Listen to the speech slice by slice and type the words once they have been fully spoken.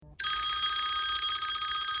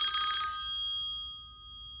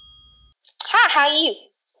How are you?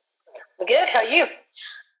 Good. How are you?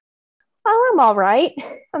 Oh, I'm all right.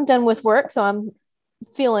 I'm done with work, so I'm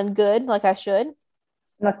feeling good, like I should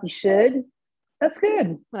Like you should. That's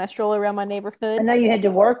good. when I stroll around my I neighborhood. know you had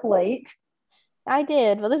to work late. I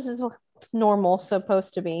did. Well, this is normal,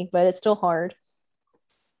 supposed to be, but it's still hard.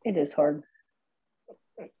 It is hard.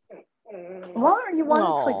 What are you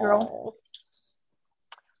wanting, sweet girl? Oh,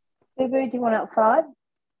 Baby, do you want outside?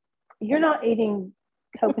 You're not eating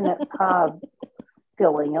coconut pie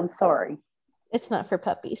filling. I'm sorry. it's not for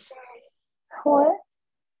puppies. What?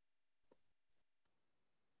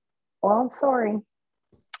 Well, I'm sorry.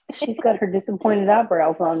 She's got her disappointed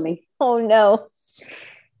eyebrows on me. Oh no,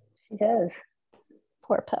 She does.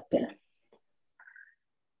 poor puppy.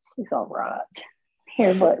 She's all right.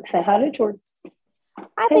 Here, look. Say hi to Jordan.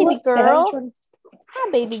 Hi, Hey, baby look. Say hi to girl. Jordan.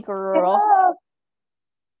 Hi, baby Hey, girl. love.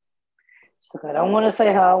 She's like, I don't want to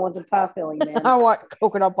say hi. I want the pie filling, man. I want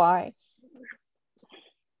coconut pie.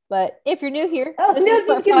 But if you're new here, Oh, this no, is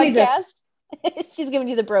our she's giving me the. podcast. She's giving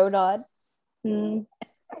you the bro nod. Hmm.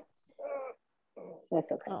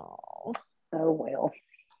 That's okay. Oh, Oh, well.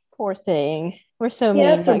 poor thing. We're so mean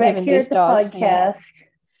Yes, we're about back giving here these at the dogs things. podcast.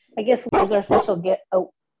 I guess it was our special get.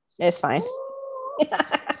 Oh, It's fine.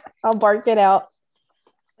 I'll bark it out.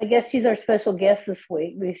 I guess she's our special guest this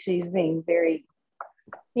week because she's being very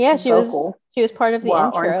Yeah, vocal. she was part of the Why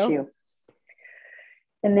intro. aren't you?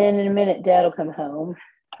 And then in a minute, Dad will come home.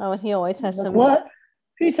 Oh, and he always has Like, some. what?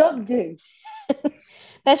 Who you talking to?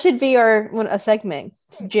 That should be a segment.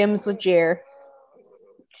 It's Gyms with Jer.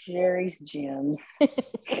 Jerry's Gems.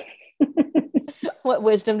 What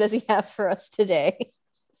wisdom does he have for us today?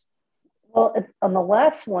 Well, on the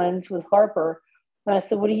last ones with Harper, when I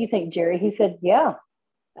said, "What do you think, Jerry?" He said, "Yeah."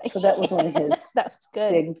 So that was one of his That's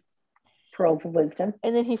good. big pearls of wisdom.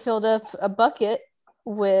 And then he filled up a bucket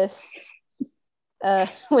with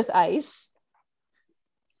ice.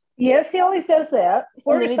 Yes, he always does that.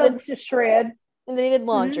 Or And then his he son's did just shred. and then he did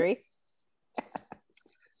laundry.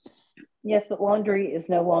 Yes, but laundry is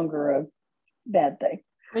no longer a bad thing.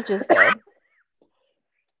 Which is good.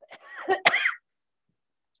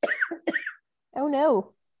 Oh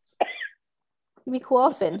no. You be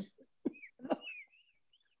coughing.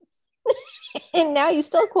 And now you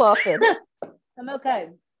still coughing. I'm okay.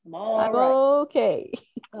 I'm all I'm right. okay.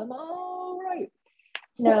 I'm all right.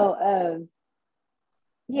 No,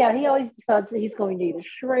 yeah, he always decides that he's going to either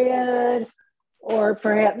shred or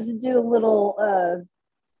perhaps do a little,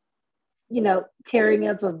 tearing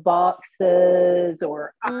up of boxes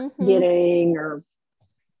or getting or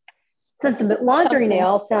something. But laundry Something.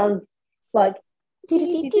 now sounds like Which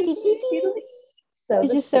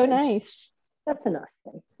is so nice. That's a nice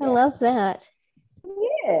thing. I love that.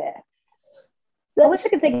 Yeah. I wish I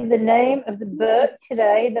could think of the name of the book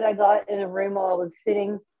today that I got in a room while I was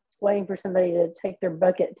sitting waiting for somebody to take their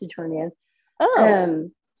bucket to turn in. Oh.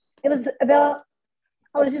 It was about,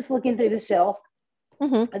 I was just looking through the shelf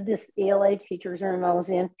Mm-hmm. of this ELA teacher's room I was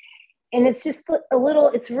in. And it's just a little,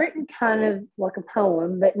 it's written kind of like a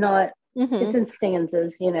poem, but not, it's in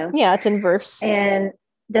stanzas, Yeah, it's in verse. And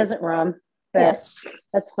doesn't rhyme, but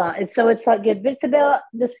that's fine. So it's like good, but it's about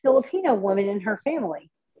this Filipino woman and her family.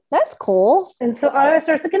 That's cool. And so I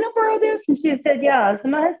started thinking, can I borrow this? And she said, yeah. So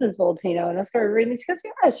my husband's Filipino. And I started reading. She goes,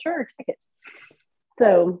 yeah, sure, take it.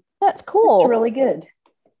 So that's cool. It's really good.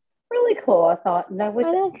 Really cool, I thought. And I wish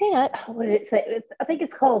can't. What did it say? I think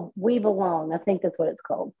it's called We Belong. I think that's what it's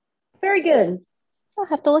called. Very good. I'll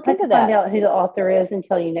have to look into that. Find out who the author is and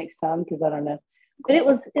tell you next time because I don't know.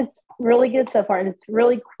 But it's really good so far. And it's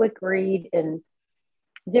really quick read and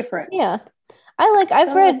different. Yeah.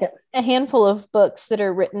 I've read a handful of books that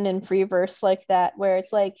are written in free verse like that, where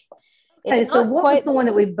it's like, okay, so what was the one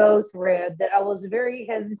that we both read that I was very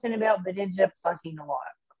hesitant about, but ended up liking a lot?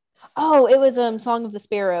 Oh, it was Song of the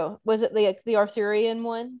Sparrow. Was it the Arthurian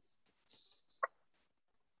one?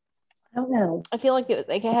 I don't know. I feel like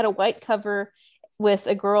it had a white cover with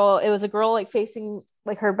a girl. It was a girl like facing,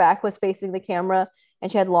 like her back was facing the camera,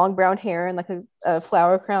 and she had long brown hair and like a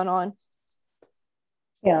flower crown on.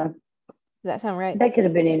 Yeah. Does that sound right? That could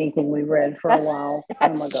have been anything we read for a while. Oh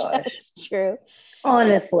my gosh. That's true.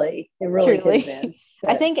 Honestly, it really could have been.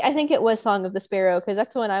 But I think it was Song of the Sparrow because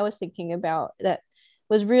that's the one I was thinking about. That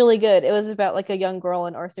was really good. It was about like a young girl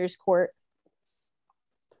in Arthur's court.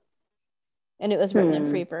 And it was written in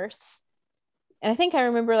free verse. And I think I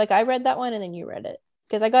remember like I read that one and then you read it.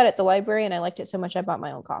 Because I got it at the library and I liked it so much I bought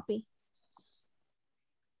my own copy.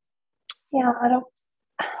 Yeah,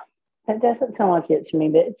 that doesn't sound like it to me,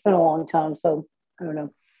 but it's been a long time, so I don't know.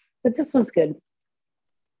 But this one's good.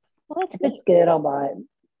 Well, if it's good, I'll buy it.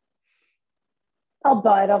 I'll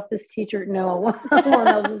buy it off this teacher. No, I won't.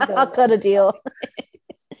 I'll just go. I'll cut a deal.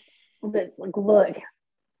 But like, look.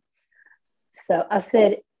 So I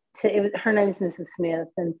said her name is Mrs. Smith,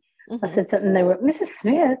 and I said something. They were, Mrs.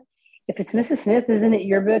 Smith. If it's Mrs. Smith, isn't it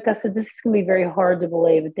your book? I said, this is going to be very hard to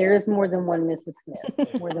believe, but there is more than one Mrs.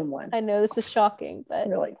 Smith. More than one. I know this is shocking, but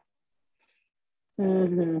really.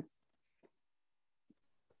 Mm-hmm.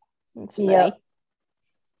 It's funny. Yep.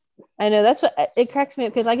 I know that's what it cracks me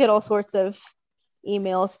up because I get all sorts of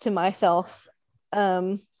emails to myself.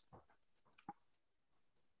 I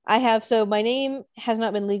have, so my name has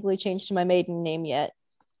not been legally changed to my maiden name yet,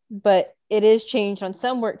 but it is changed on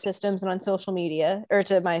some work systems and on social media, or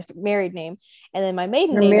to my married name. And then my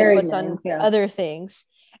maiden name is what's on other things.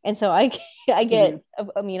 And so I get,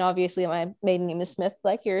 I mean, obviously my maiden name is Smith,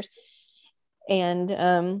 like yours.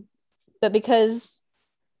 And, but because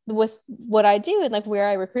with what I do and like where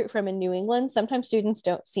I recruit from in New England, sometimes students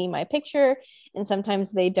don't see my picture and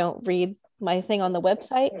sometimes they don't read my thing on the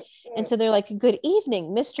website. And so they're like, good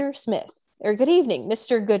evening, Mr. Smith, or good evening,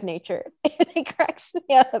 Mr. Goodnature. And it cracks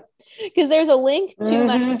me up because there's a link to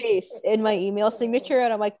my face in my email signature.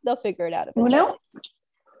 And I'm like, they'll figure it out eventually. Well,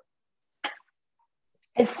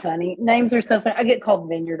 it's funny. Names are so funny. I get called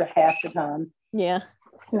Vineyard half the time. Yeah.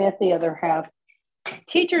 Smith the other half.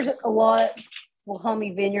 Teachers a lot will call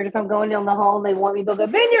me Vineyard. If I'm going down the hall and they want me, they'll go,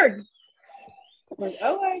 Vineyard. I'm like,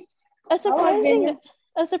 okay.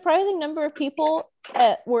 A surprising number of people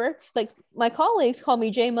at work, like my colleagues, call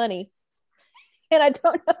me J Money. And I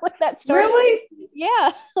don't know what that started. Really?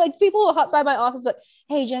 Yeah. Like people will hop by my office, but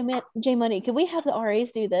hey, J Money, could we have the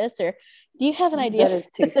RAs do this? Or do you have an idea? That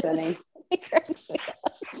is too funny. It cracks me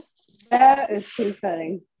up. That is too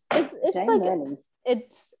funny. It's like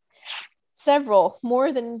it's several,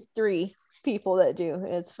 more than 3 people that do.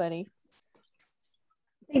 It's funny.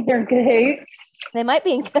 I think they're in cahoots. They might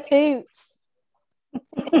be in cahoots.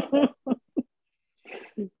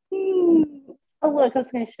 Oh, look, I was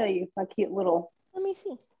going to show you my cute little. Let me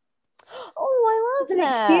see. Oh, I love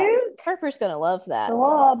that. Cute? Harper's going to love that. The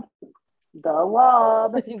lob.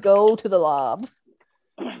 Go to the lob.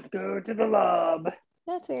 Go to the lob.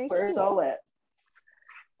 That's very Where's cute. all that?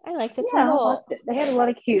 I like that. Yeah, I liked it. They had a lot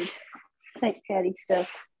of cute St. Patty stuff.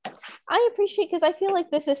 I appreciate, because I feel like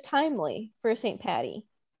this is timely for St. Patty.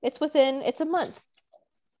 It's a month.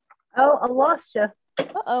 Oh, I lost you.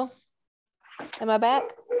 Uh-oh. Am I back?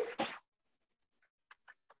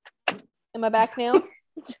 Am I back now?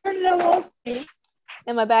 I lost you.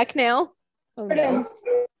 Am I back now? Oh, no.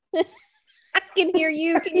 I can hear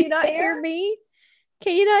you. Can you not hear me?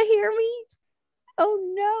 Can you not hear me? Oh,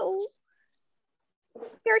 no.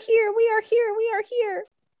 We are here. We are here. We are here.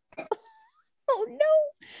 Oh, no.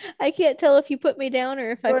 I can't tell if you put me down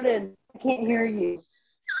or if I can't hear you.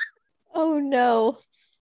 Oh, no.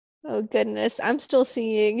 Oh, goodness. I'm still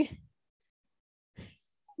seeing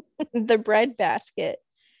the bread basket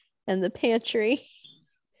and the pantry.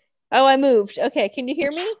 Oh, I moved. Okay. Can you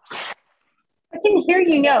hear me? I can hear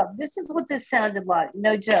you now. This is what this sounded like.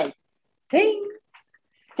 No joke. Ding,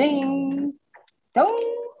 ding,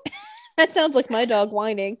 dong. That sounds like my dog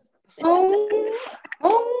whining. Home,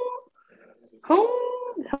 home, home,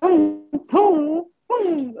 home, home,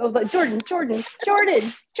 home. Oh, but Jordan. That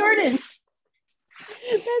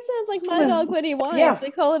sounds like my dog when he whines. Yeah.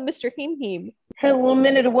 We call him Mr. Heem Heem. Had a little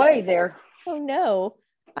minute away there. Oh, no.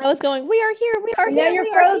 I was going, we are here. We are here. Now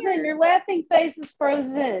you're frozen. Your laughing face is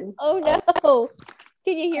frozen. Oh, no.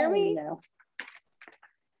 Can you hear me? No.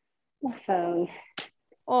 My phone.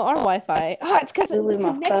 Well, our Wi-Fi. Oh, it's because it's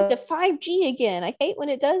connected to 5G again. I hate when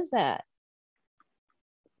it does that.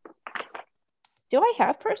 Do I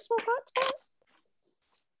have personal hotspot?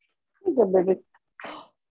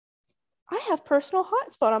 I have personal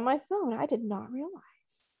hotspot on my phone. I did not realize.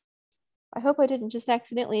 I hope I didn't just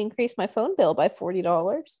accidentally increase my phone bill by $40.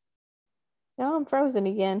 Now I'm frozen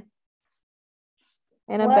again.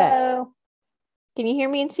 And I'm back. Can you hear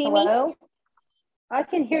me and see me? I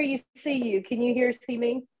can hear you, see you. Can you see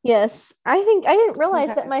me? Yes. I didn't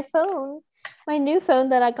realize that my phone, my new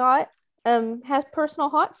phone that I got, has personal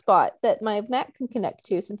hotspot that my Mac can connect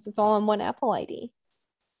to since it's all on one Apple ID.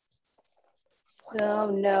 Oh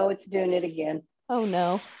no, it's doing it again. Oh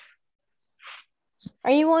no.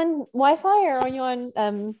 Are you on Wi-Fi or are you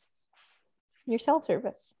on your cell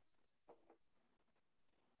service?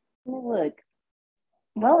 Look.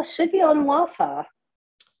 Well, it should be on Wi-Fi.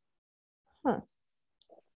 Huh.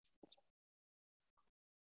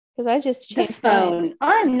 Because I just changed this phone.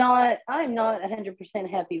 I'm not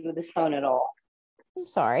 100% happy with this phone at all. I'm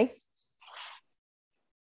sorry.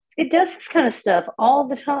 It does this kind of stuff all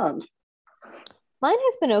the time. Mine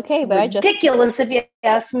has been okay, but ridiculous if you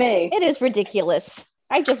ask me. It is ridiculous.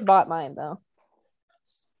 I just bought mine though.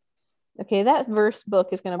 Okay, that verse book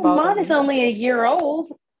is going to bother mine me. is only a year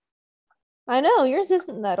old. I know yours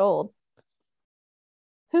isn't that old.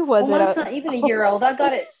 Who was it? Mine's not even a year old. I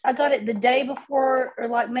got it the day before, or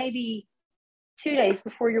like maybe 2 days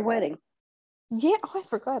before your wedding. Yeah. Oh, I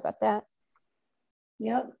forgot about that.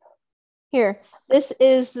 Yep. Here, this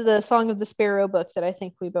is the Song of the Sparrow book that I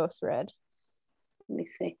think we both read. Let me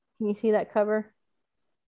see. Can you see that cover?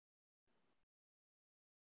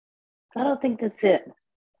 I don't think that's it.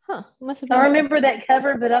 Huh. Must have been. I remember that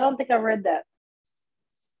cover, but I don't think I read that.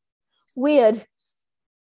 Weird.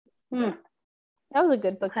 That was a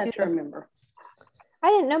good book. I have to remember. I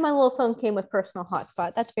didn't know my little phone came with personal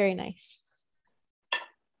hotspot. That's very nice.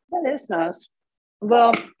 That is nice.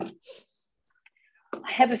 Well,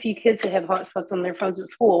 I have a few kids that have hotspots on their phones at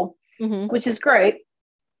school, which is great.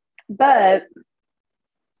 But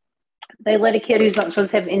they let a kid who's not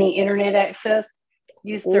supposed to have any internet access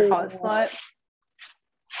use their hotspot.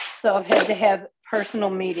 So I've had to have personal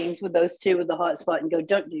meetings with those two with the hotspot and go,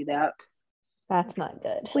 don't do that. That's not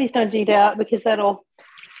good. Please don't do that because that'll.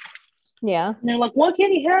 Yeah. And they're like, well,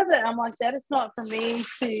 kitty has it. I'm like, that is not for me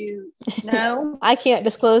to know. I can't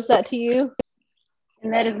disclose that to you.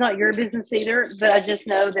 And that is not your business either. But I just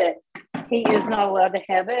know that he is not allowed to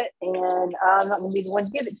have it. And I'm not going to be the one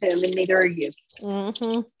to give it to him. And neither are you.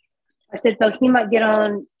 Mm-hmm. I said, so he might get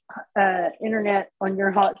on internet on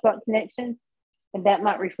your hotspot connection. And that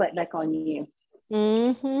might reflect back on you.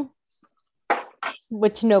 Mm-hmm.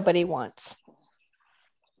 Which nobody wants.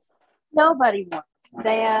 Nobody wants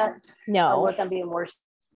that. No. Oh, look, I'm being worse.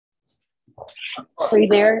 Are you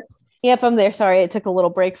there? Yep, I'm there. Sorry, it took a little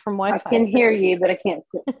break from Wi-Fi. I can hear you, but I can't.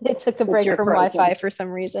 It took a break from Wi-Fi for some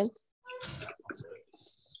reason.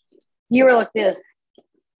 You were like this.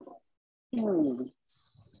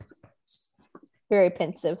 Very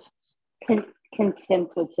pensive.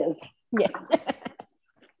 Contemplative. Yeah.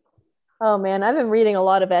 Oh man, I've been reading a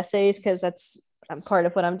lot of essays because I'm part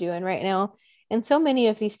of what I'm doing right now. And so many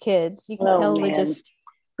of these kids, you can tell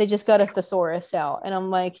they just got a thesaurus out. And I'm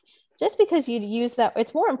like, just because you use that,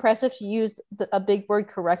 it's more impressive to use a big word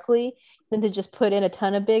correctly than to just put in a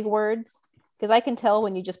ton of big words. Because I can tell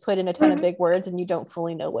when you just put in a ton of big words and you don't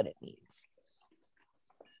fully know what it means.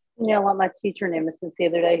 You know what my teacher nemesis the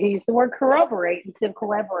other day, he used the word corroborate instead of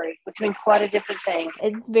collaborate, which means quite a different thing.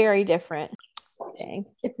 It's very different. Dang.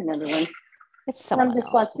 It's another one. I'm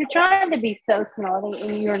just like, you're trying to be so snotty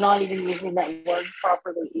and you're not even using that word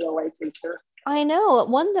properly, ELA teacher. I know.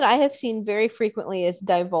 One that I have seen very frequently is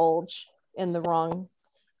divulge in the wrong.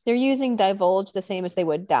 They're using divulge the same as they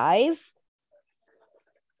would dive.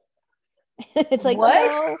 It's like, what?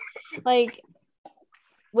 No, like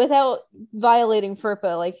without violating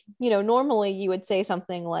FERPA, like, normally you would say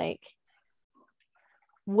something like,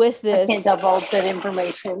 with this. I can't divulge that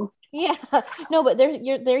information. Yeah, no, but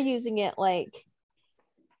they're using it like,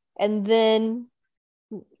 and then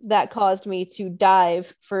that caused me to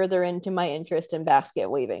dive further into my interest in basket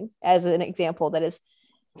weaving as an example that is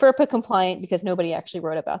FERPA compliant because nobody actually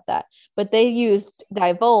wrote about that. But they used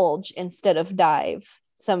divulge instead of dive.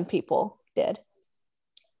 Some people did.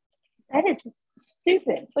 That is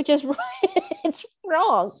stupid. Which is it's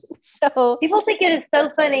wrong. So people think it is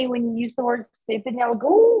so funny when you use the word stupid. Now go,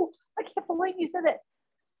 oh, I can't believe you said that.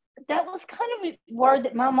 That was kind of a word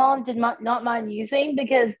that my mom did not mind using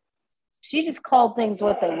because she just called things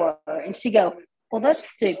what they were. And she go, well, that's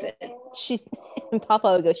stupid. And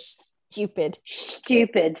Papa would go, stupid.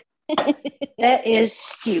 Stupid. That is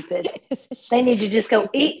stupid. They need to just go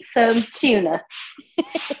eat some tuna.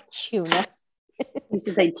 Tuna. I used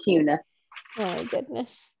to say tuna. Oh my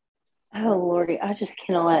goodness. Oh Lordy, I just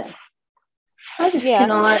cannot.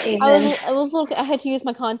 Cannot even. I had to use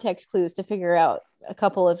my context clues to figure out a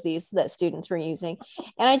couple of these that students were using.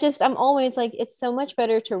 And I'm always like, it's so much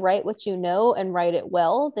better to write what you know and write it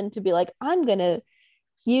well than to be like, I'm going to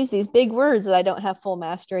use these big words that I don't have full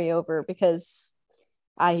mastery over because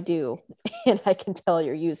I do. And I can tell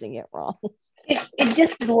you're using it wrong. It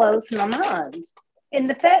just blows my mind. And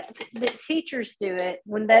the fact that teachers do it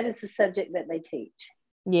when that is the subject that they teach.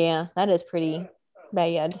 Yeah, that is pretty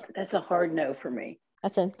bad. That's a hard no for me.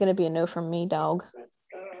 That's going to be a no from me, dog.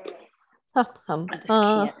 I just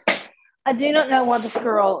can't. I do not know why this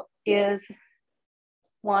girl is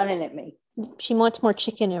whining at me. She wants more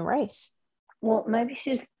chicken and rice. Well, maybe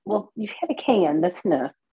you've had a can. That's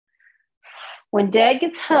enough. When Dad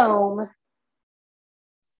gets home,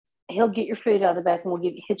 he'll get your food out of the back and we'll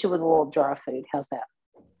hit you with a little dry food. How's that?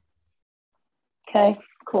 Okay,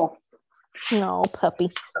 cool. No,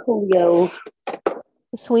 puppy. Coolio.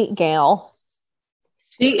 Sweet gal.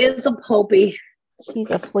 She is a pulpy.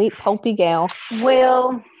 She's a sweet pulpy gal.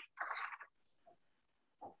 Well,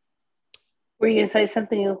 were you going to say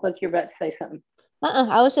something? You look like you're about to say something.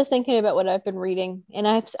 I was just thinking about what I've been reading, and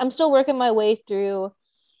I'm still working my way through.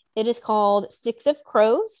 It is called Six of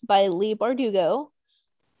Crows by Leigh Bardugo,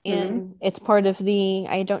 and it's part of the,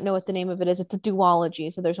 I don't know what the name of it is. It's a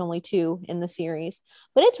duology, so there's only 2 in the series,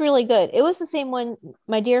 but it's really good. It was the same one.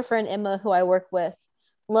 My dear friend Emma, who I work with,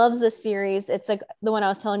 loves this series. It's like the one I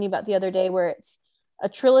was telling you about the other day, where it's a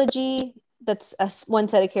trilogy that's one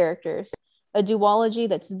set of characters, a duology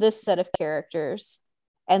that's this set of characters,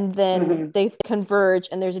 and then they converge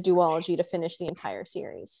and there's a duology to finish the entire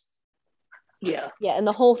series. Yeah, and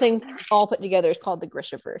the whole thing all put together is called the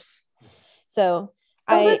Grishaverse. So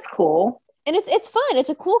that's cool. And it's fun. It's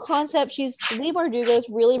a cool concept. Leigh Bardugo's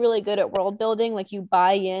really, really good at world building. Like, you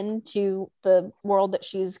buy into the world that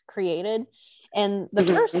she's created. And the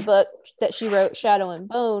first book that she wrote, Shadow and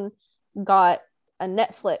Bone, got a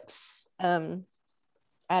Netflix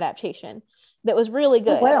adaptation that was really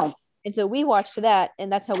good. Oh, wow. And so we watched that,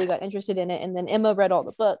 and that's how we got interested in it. And then Emma read all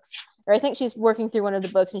the books, or I think she's working through one of the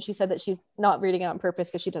books, and she said that she's not reading it on purpose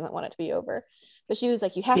because she doesn't want it to be over. But she was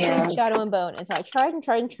like, you have to read Shadow and Bone. And so I tried.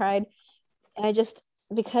 And I just,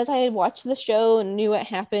 because I had watched the show and knew what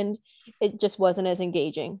happened, it just wasn't as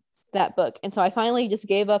engaging, that book. And so I finally just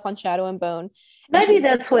gave up on Shadow and Bone. Maybe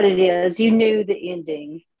that's what it is. You knew the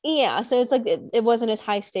ending. Yeah. So it's like, it wasn't as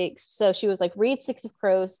high stakes. So she was like, read Six of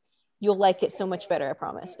Crows. You'll like it so much better, I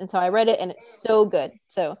promise. And so I read it, and it's so good.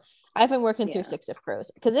 So I've been working through Six of Crows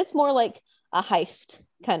because it's more like a heist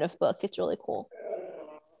kind of book. It's really cool.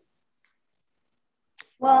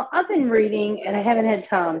 Well, I've been reading, and I haven't had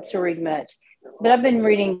time to read much, but I've been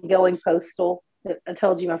reading Going Postal. That I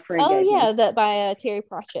told you my friend gave me. That by Terry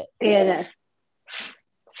Pratchett. And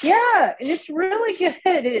it's really good.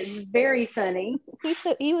 It's very funny.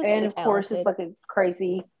 He was and so of course, talented. it's like a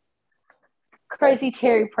crazy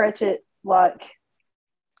Terry Pratchett, like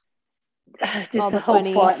just the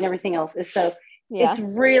whole plot and everything else. It's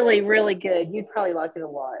really, really good. You'd probably like it a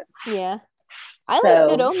lot. Yeah. I like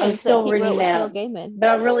Good Omens. I'm still reading that, but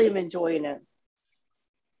I really am enjoying it.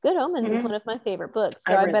 Good Omens is one of my favorite books,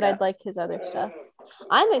 so I bet I'd like his other stuff.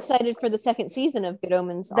 I'm excited for the second season of Good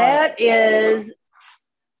Omens. That is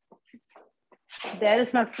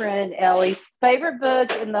my friend Ellie's favorite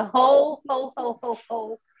book in the whole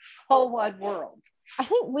wide world. I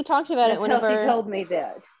think we talked about it whenever she told me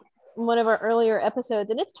that. One of our earlier episodes,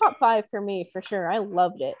 and it's top 5 for me for sure. I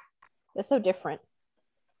loved it. It's so different.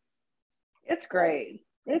 It's great.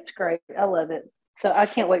 I love it. So I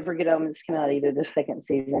can't wait for Good Omens to come out either this second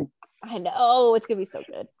season. I know. It's going to be so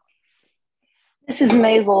good. This is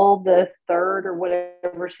Maisel, the 3rd or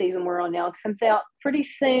whatever season we're on now. It comes out pretty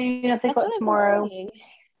soon. I think like tomorrow.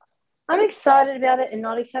 I'm excited about it and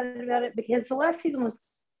not excited about it because the last season was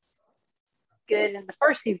good and the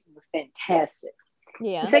first season was fantastic.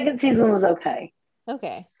 Yeah. The second season was okay.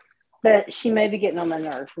 Okay. But she may be getting on my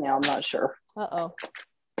nerves now. I'm not sure. Uh-oh,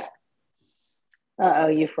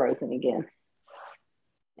 you frozen again.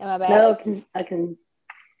 Am I back? No, I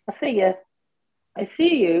see you. I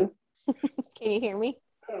see you. Can you hear me?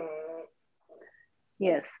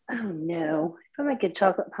 Yes. Oh no. If I make a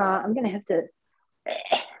chocolate pie, I'm gonna have to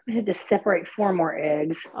separate 4 more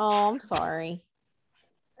eggs. Oh, I'm sorry.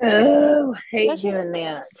 Oh, hate doing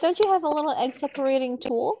that. Don't you have a little egg separating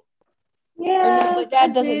tool? Yeah. But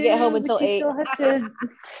Dad doesn't get home until 8. Still have to...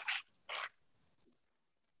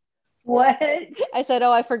 What? I said,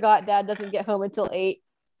 I forgot Dad doesn't get home until 8.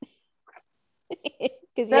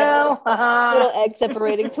 Because little egg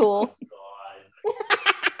separating tool.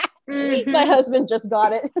 My husband just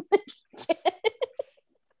got it.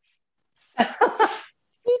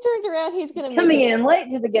 He turned around. He's gonna coming in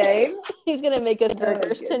late to the game. He's gonna make us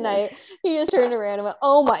burgers tonight. He just turned around and went,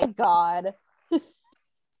 "Oh my god!"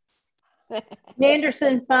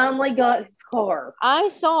 Anderson finally got his car. I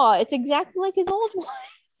saw. It's exactly like his old one.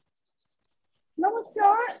 No, it's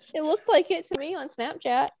not. It looked like it to me on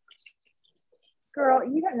Snapchat. Girl,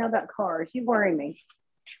 you don't know about cars. You worry me.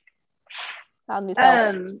 No,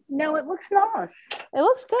 it looks nice. It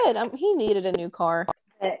looks good. He needed a new car.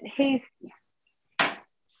 But he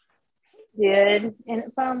did, and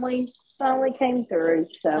it finally came through.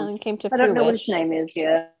 So came to I don't know what his name is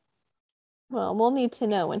yet. Well, we'll need to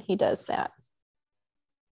know when he does that.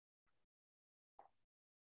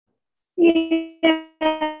 Yeah.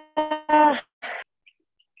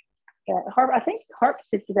 I think Harp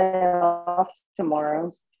took that off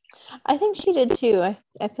tomorrow. I think she did too. I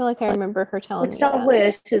feel like I remember her telling me. Which I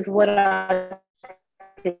wish is what I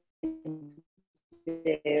could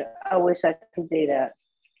do. I wish I could do that.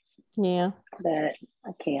 Yeah. But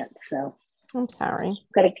I can't. So I'm sorry.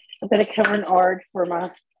 I've got to cover an art for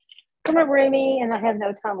my roomie, and I have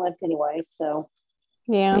no time left anyway. So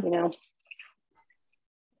yeah, I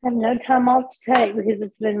have no time off to take because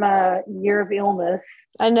it's been my year of illness.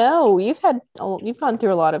 I know you've gone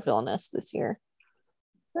through a lot of illness this year.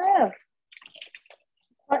 Yeah,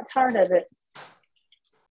 quite tired of it.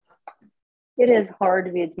 It is hard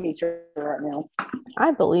to be a teacher right now.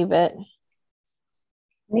 I believe it.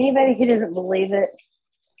 Anybody who doesn't believe it,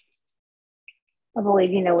 I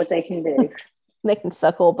believe you know what they can do. They can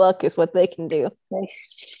suck old buck is what they can do. They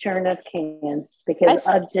sure enough can, because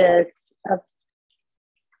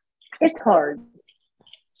it's hard.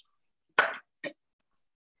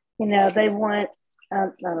 They want, I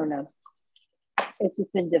don't know. It's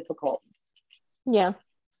just been difficult. Yeah.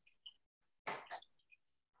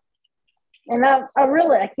 And I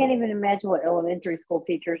can't even imagine what elementary school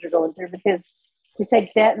teachers are going through, because to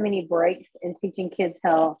take that many breaks and teaching kids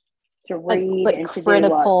how to read like and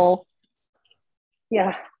critical, to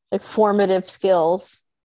do like formative skills.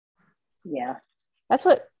 Yeah. That's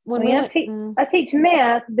what I teach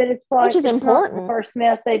math, but it's like which is important. Not the first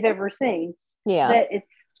math they've ever seen. Yeah. But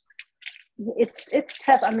it's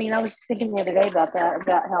tough. I mean, I was just thinking the other day about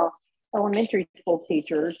how elementary school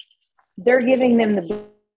teachers, they're giving them the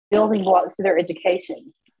building blocks to their education.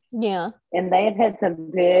 Yeah. And they have had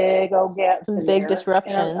some big old gaps. Some big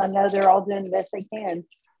disruptions. I know they're all doing the best they can.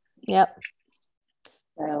 Yep.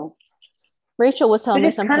 So Rachel was telling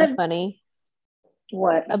me something funny.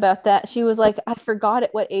 What? About that. She was like, I forgot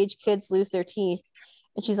at what age kids lose their teeth.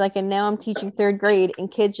 And she's like, and now I'm teaching 3rd grade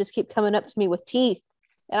and kids just keep coming up to me with teeth.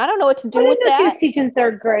 And I don't know what to do with that. She was teaching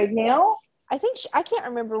 3rd grade now. I think I can't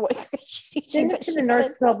remember what grade she's teaching. Send it to the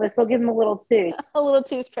nurse's office. They'll give them a little tooth. A little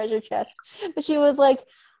tooth treasure chest. But she was like,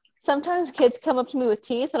 sometimes kids come up to me with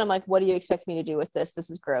teeth and I'm like, what do you expect me to do with this? This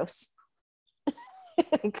is gross.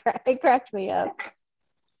 It cracked me up.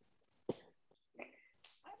 I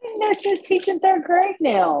didn't know she was teaching 3rd grade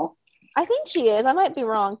now. I think she is. I might be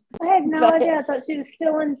wrong. I had no idea. I thought she was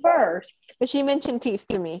still in 1st. But she mentioned teeth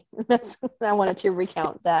to me. I wanted to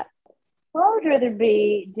recount that. Well, I would rather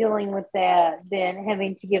be dealing with that than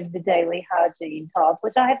having to give the daily hygiene talk,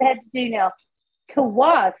 which I have had to do now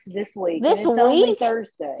twice this week. This week? Only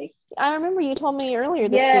Thursday. I remember you told me earlier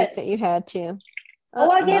this week that you had to.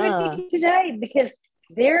 I gave it to you today because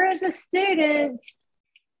there is a student,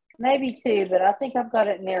 maybe 2, but I think I've got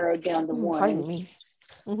it narrowed down to 1. Pardon me.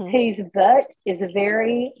 Mm-hmm. Whose butt is a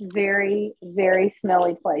very, very, very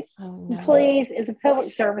smelly place. Oh, no. Please, as a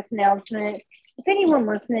public service announcement, if anyone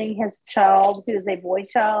listening has a child who is a boy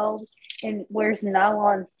child and wears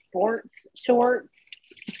nylon sports shorts,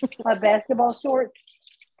 basketball shorts,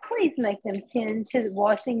 please make them tend to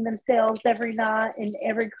washing themselves every night in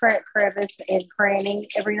every crack, crevice, and cranny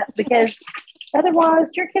every night, because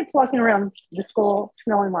otherwise your kid's walking around the school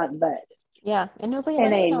smelling like butt. Yeah, and nobody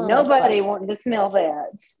wanting to smell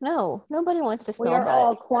that. No, nobody wants to smell that. We are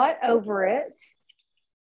all quite over it.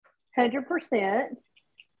 100%.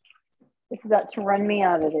 It's about to run me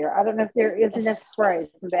out of there. I don't know if there is enough spray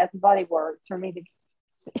from Bath and Body Works for me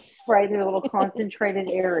to spray their little concentrated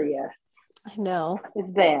area. I know. It's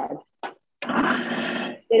bad.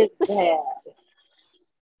 It is bad.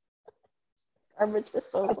 Garbage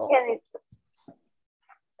disposal.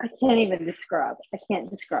 I can't even describe. I can't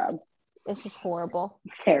describe. It's just horrible.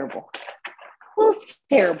 It's terrible. Well, it's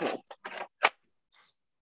terrible.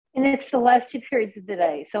 And it's the last 2 periods of the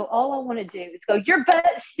day. So all I want to do is go, your butt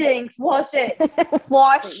stinks. Wash it.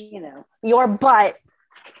 Wash your butt.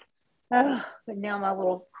 Oh, but now my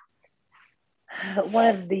little, one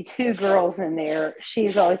of the 2 girls in there,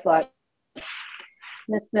 she's always like,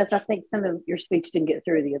 Miss Smith, I think some of your speech didn't get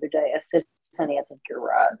through the other day. I said, honey, I think you're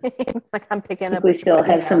right. Like I'm picking up. We still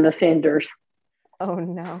have some offenders. Oh,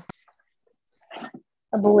 no.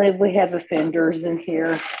 I believe we have offenders in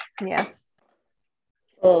here. Yeah.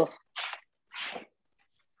 Oh.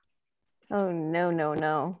 Oh,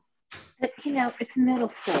 no. But, it's middle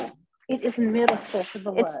school. It is middle school for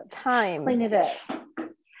the love. It's time. Clean it up.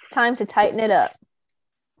 It's time to tighten it up.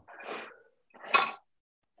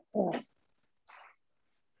 Oh.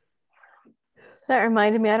 That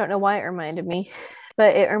reminded me, I don't know why it reminded me,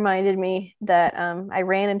 but it reminded me that I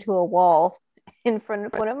ran into a wall in front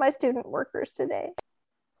of one of my student workers today.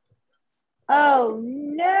 Oh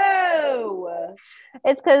no!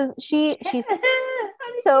 It's because she's she's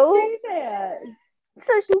so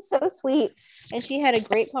sweet, and she had a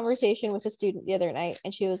great conversation with a student the other night,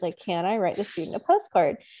 and she was like, "Can I write the student a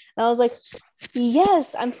postcard?" And I was like,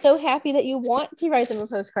 "Yes, I'm so happy that you want to write them a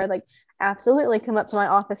postcard. Like, absolutely, come up to my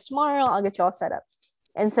office tomorrow. I'll get you all set up."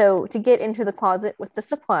 And so to get into the closet with the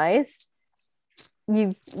supplies,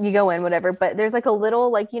 you go in, whatever, but there's like a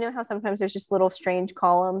little, like, you know how sometimes there's just little strange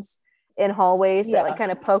columns in hallways that like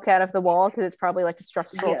kind of poke out of the wall because it's probably like a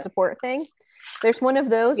structural support thing. There's one of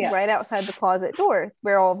those right outside the closet door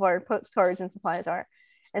where all of our postcards and supplies are.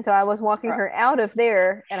 And so I was walking her out of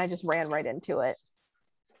there and I just ran right into it.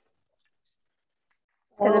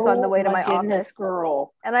 Because it's on the way to my office.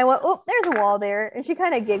 Girl. And I went, oh, there's a wall there. And she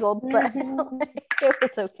kind of giggled, but it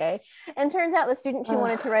was okay. And turns out the student she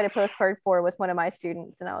wanted to write a postcard for was one of my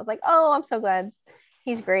students. And I was like, oh, I'm so glad.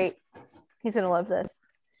 He's great. He's going to love this.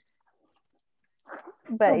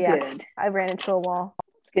 But good. I ran into a wall.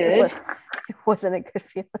 Good. It wasn't a good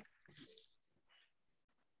feeling.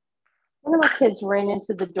 One of my kids ran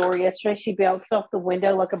into the door yesterday. She bounced off the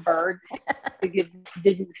window like a bird.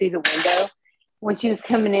 Didn't see the window. When she was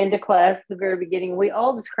coming into class at the very beginning, we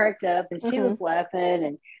all just cracked up and she was laughing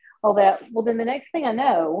and all that. Well, then the next thing I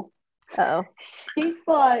know, she's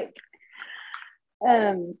like,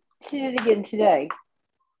 she did it again today.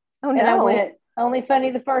 Oh, no. And I went, only funny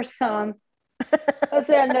the first time. I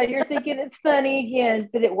said, I know you're thinking it's funny again,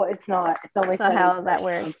 but it's not. It's only funny. That's not how that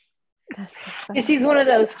works. That's so funny. She's one of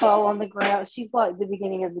those fall on the ground. She's like the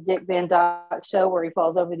beginning of the Dick Van Dyke show where he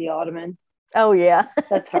falls over the ottoman. Oh, yeah.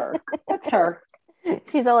 That's her. That's her.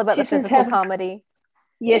 She's all about the physical comedy.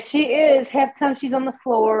 Yes, she is. Half the time she's on the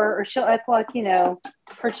floor, or she'll act like,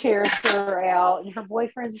 her chair's her out, and her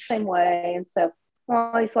boyfriend's the same way. And so I'm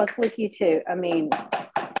always like, look, you too. I mean,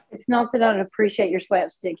 it's not that I don't appreciate your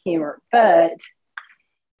slapstick humor, but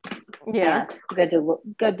go do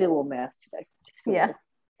a little math today.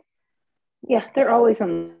 Yeah, they're always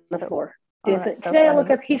on the floor. Today I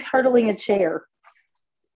look up, he's hurdling a chair.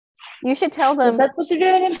 You should tell them. That's what they're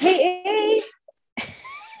doing in PE.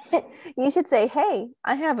 You should say, hey,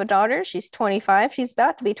 I have a daughter. She's 25. She's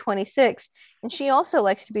about to be 26. And she also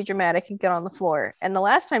likes to be dramatic and get on the floor. And the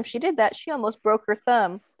last time she did that, she almost broke her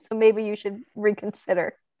thumb. So maybe you should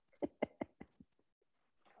reconsider.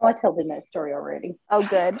 I told them that story already. Oh,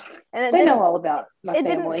 good. And they know all about my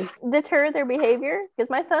family. It didn't deter their behavior because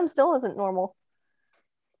my thumb still isn't normal.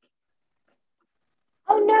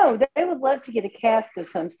 Oh, no, they would love to get a cast of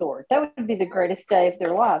some sort. That would be the greatest day of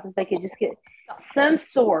their life if they could just get some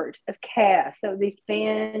sort of cast. That would be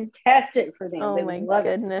fantastic for them. Oh, my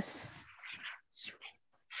goodness.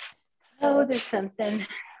 Oh, there's something.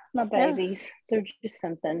 My babies, they're just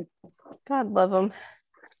something. God love them.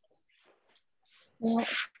 Well,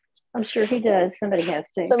 I'm sure he does. Somebody has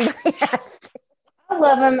to. I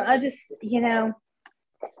love them. I just,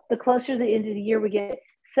 the closer to the end of the year we get,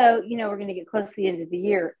 so, we're going to get close to the end of the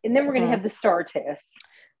year, and then we're going to have the STAR test.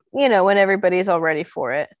 When everybody's all ready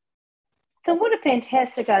for it. So what a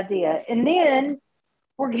fantastic idea. And then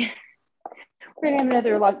we're going to have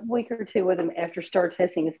another week or two with them after STAR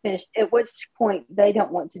testing is finished, at which point they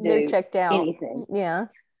don't want to do They're checked out. Anything. Yeah.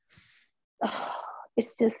 Oh,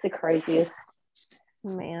 it's just the craziest.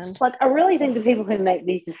 Man. I really think the people who make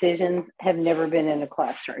these decisions have never been in a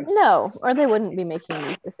classroom. No, or they wouldn't be making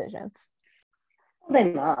these decisions. They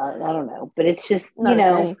might. I don't know. But it's just,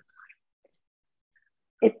 Not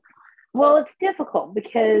it's difficult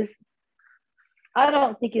because I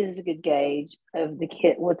don't think it is a good gauge of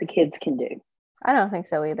what the kids can do. I don't think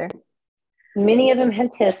so either. Many of them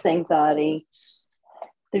have test anxiety.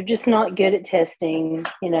 They're just not good at testing.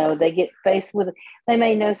 They get faced with, they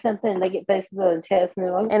may know something, they get faced with a test, and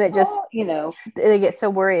they're like, and it just, they get so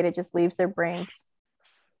worried, it just leaves their brains.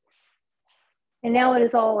 And now it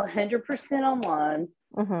is all 100% online.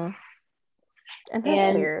 Mm-hmm. And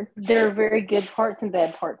that's weird. There are very good parts and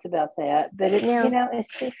bad parts about that. But, it's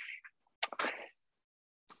just,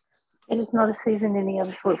 it is not a season any of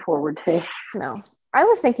us look forward to. No. I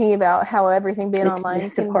was thinking about how everything being online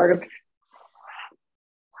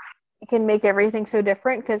can make everything so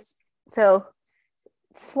different because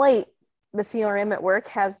Slate, the CRM at work,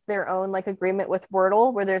 has their own agreement with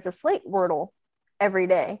Wordle where there's a Slate Wordle every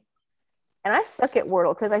day. And I suck at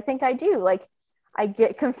Wordle because I think I do. I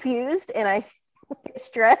get confused and I get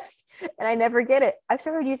stressed and I never get it. I've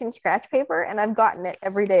started using scratch paper and I've gotten it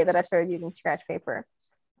every day that I started using scratch paper.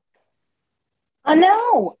 I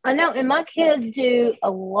know. And my kids do a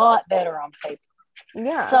lot better on paper.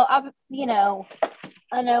 Yeah. So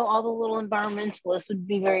I know all the little environmentalists would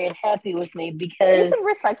be very unhappy with me because you can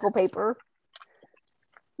recycle paper.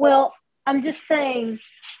 Well, I'm just saying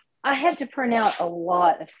I have to print out a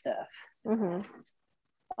lot of stuff. Mm-hmm.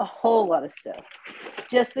 A whole lot of stuff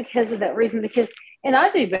just because of that reason, and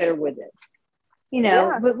I do better with it,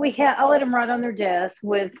 but I let them write on their desk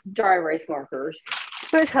with dry erase markers.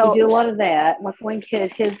 Which helps. We do a lot of that. One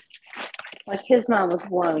kid, Like his mind was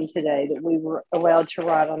blown today that we were allowed to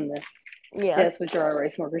ride on the desk with dry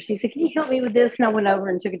erase markers. He said, "Can you help me with this?" And I went over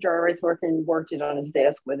and took a dry erase marker and worked it on his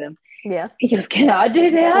desk with him. Yeah. He goes, "Can I do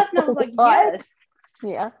that?" And I was like, "Yes."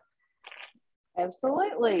 Yeah.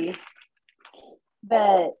 Absolutely.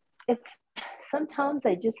 But it's sometimes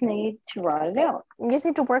they just need to write it out. You just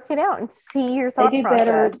need to work it out and see your thought process.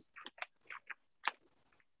 Better.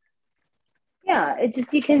 Yeah, it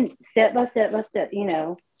just, you can step by step by step, you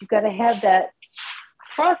know, you've got to have that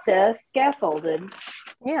process scaffolded.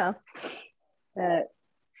 Yeah.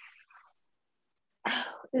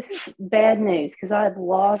 This is bad news because I've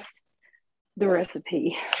lost the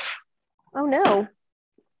recipe. Oh no.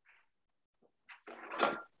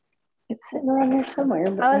 It's sitting around there somewhere.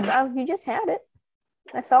 But you just had it.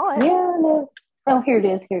 I saw it. Yeah, I know. Oh, here it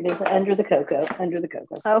is. Here it is. Under the cocoa.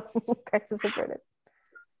 Oh, Texas averted.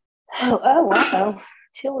 Oh, wow.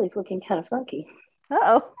 Chili's looking kind of funky.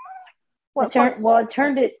 Uh-oh. I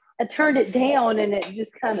turned it down and it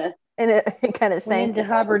just kind of sank into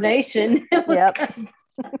hibernation. It was kind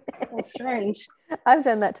of strange. I've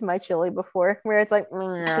done that to my chili before, where it's like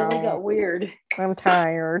chili got weird. I'm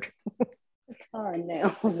tired. It's fine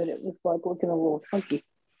now, but it was like looking a little funky.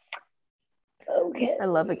 Okay. I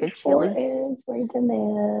love a good chili. Where you done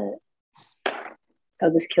that? Oh,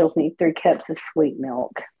 this kills me. 3 cups of sweet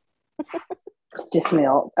milk. It's just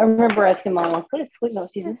milk. I remember asking Mama, "What is sweet milk?"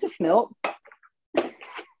 She said, "It's just milk."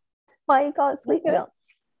 Why you call it sweet milk?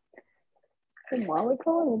 Why are we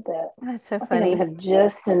calling it that? That's so funny. I have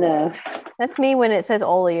just enough. That's me when it says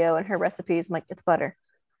oleo in her recipes. I'm like, it's butter.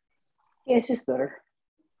 Yeah, it's just butter.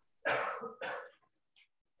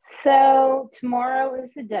 So tomorrow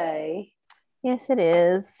is the day. Yes, it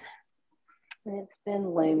is. And it's been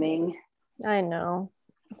looming. I know.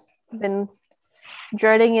 I've been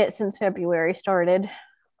dreading it since February started.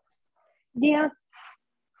 Yeah.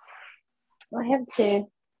 I have too.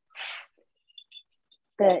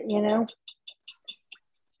 But, you know,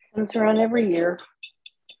 comes around every year.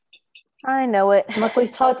 I know it. Like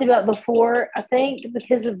we've talked about before, I think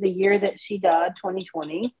because of the year that she died,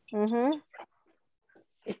 2020,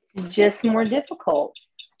 it's just more difficult.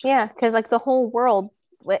 Yeah, because like the whole world,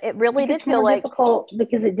 it really did feel like difficult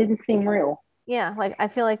because it didn't seem real. Yeah, like I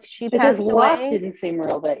feel like she because passed life away. Didn't seem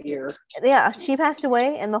real that year. Yeah, she passed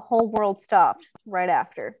away, and the whole world stopped right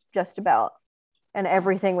after, just about, and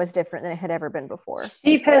everything was different than it had ever been before.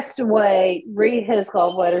 She passed away. Reed had his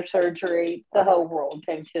gallbladder surgery. The whole world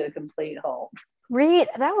came to a complete halt. Reed,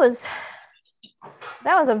 that was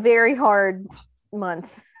a very hard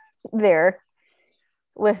month there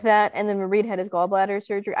with that, and then Reed had his gallbladder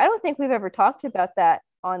surgery. I don't think we've ever talked about that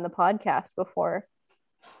on the podcast before.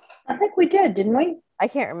 I think we did, didn't we? I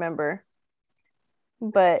can't remember,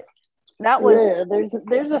 but that was. Yeah,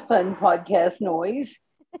 there's a fun podcast noise.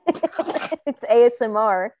 It's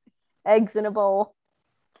ASMR. Eggs in a bowl.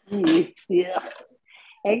 Yeah,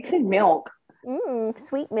 eggs and milk.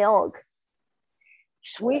 Sweet milk.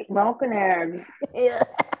 Sweet milk and eggs. Yeah.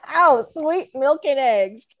 Ow, sweet milk and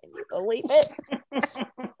eggs. Can you believe it?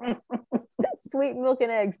 Sweet milk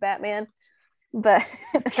and eggs, Batman. But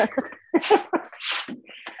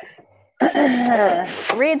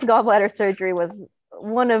Reed's gallbladder surgery was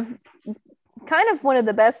one of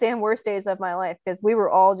the best and worst days of my life, because we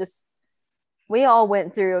all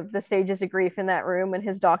went through the stages of grief in that room, and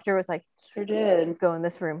his doctor was like, "Sure did. Go in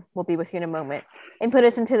this room. We'll be with you in a moment," and put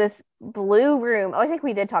us into this blue room. Oh, I think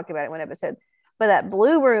we did talk about it in one episode, but that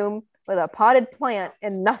blue room with a potted plant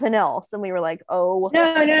and nothing else. And we were like, "Oh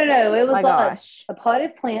no, it was like a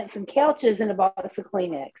potted plant, some couches, and a box of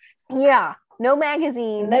Kleenex." Yeah, no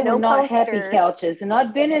magazines, and they no were not posters. Happy couches. And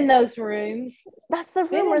I've been in those rooms. That's the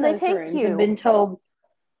room where they take you. And been told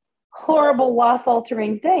horrible,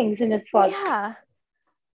 life-altering things, and it's like, yeah.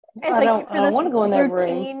 I don't want to go in that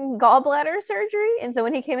routine gallbladder surgery. And so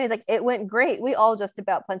when he came in, like, it went great. We all just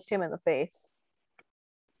about punched him in the face.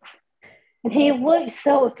 And he looked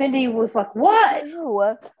so offended. He was like, "What?" No.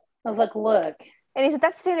 I was like, "Look." And he said,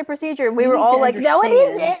 "That's standard procedure." And we were all like, "No, it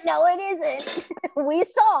isn't. No, it isn't." We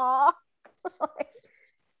saw.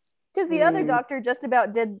 Because the other doctor just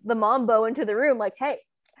about did the mambo into the room, like, "Hey,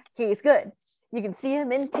 he's good. You can see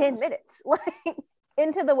him in 10 minutes." Like,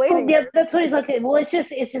 into the waiting room. Yeah, that's what he's like. Well, it's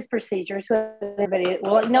just procedures. Well,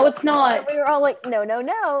 no, it's not. And we were all like,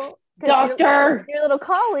 no. Doctor, your little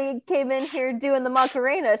colleague came in here doing the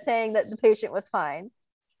Macarena, saying that the patient was fine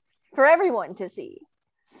for everyone to see.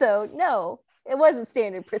 So no, it wasn't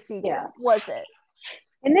standard procedure, was it?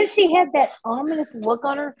 And then she had that ominous look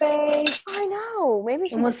on her face. I know. Maybe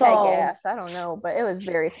she was all gas. I don't know, but it was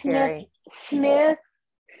very scary. Smith.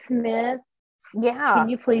 Yeah. Can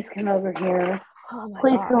you please come over here? Oh my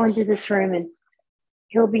please gosh. go into this room and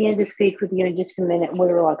he'll be in to speak with you in just a minute. And we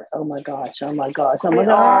were like, oh my gosh, oh my gosh, oh my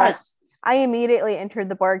gosh. I immediately entered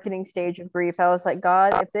the bargaining stage of grief. I was like,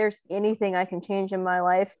 God, if there's anything I can change in my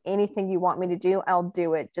life, anything you want me to do, I'll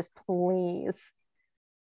do it. Just please.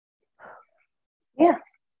 Yeah,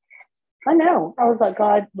 I know. I was like,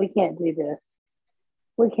 God, we can't do this.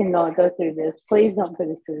 We cannot go through this. Please don't put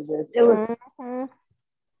us through this. It was,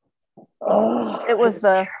 it was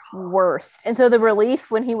the worst. And so the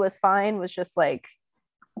relief when he was fine was just like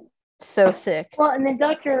so sick. Well, and then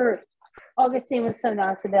Dr. Augustine was so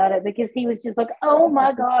nice about it because he was just like, oh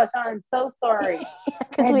my gosh, I'm so sorry.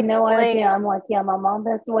 I had no idea. I'm like, yeah, my mom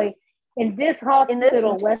passed away in this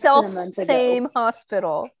hospital less than a month ago. Same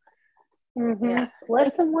hospital. Yeah.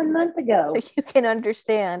 Less than 1 month ago. So you can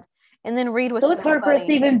understand. And then Reed was so it's hard for us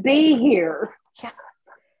to even be here. Yeah.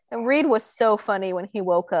 And Reed was so funny when he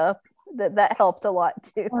woke up. That helped a lot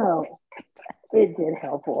too. Oh, it did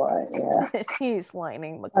help a lot, yeah. He's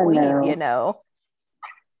whining McQueen, you know.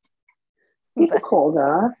 He's a cool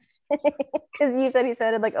guy. Because you said he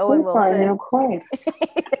sounded like Owen Wilson.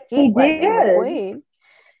 He did.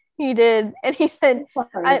 He did. And he said,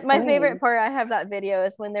 my favorite part, I have that video,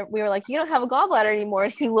 is when we were like, you don't have a gallbladder anymore.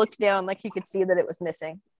 And he looked down like you could see that it was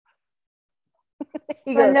missing.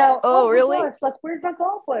 He goes, oh really? Gosh, like, where'd my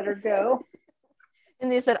gallbladder go?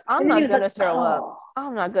 And he said, I'm not going to throw up.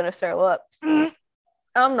 I'm not going to throw up.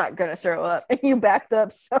 I'm not going to throw up. And you backed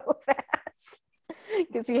up so fast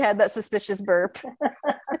because he had that suspicious burp.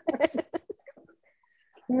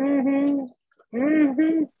 Well,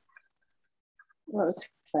 it's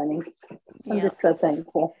funny. I'm just so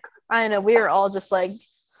thankful. I know. We were all just like,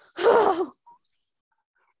 oh.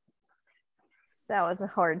 That was a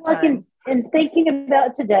hard time. And thinking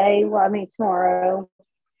about today, tomorrow,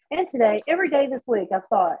 and today, every day this week, I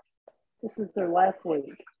thought this was their last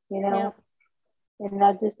week, you know? Yep.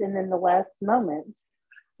 And then the last moment.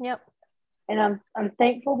 Yep. And I'm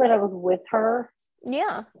thankful that I was with her.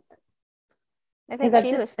 Yeah. I think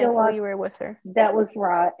she was thankful you were with her. That was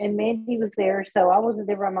right. And Mandy was there, so I wasn't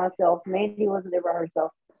there by myself. Mandy wasn't there by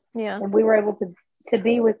herself. Yeah. And we were able to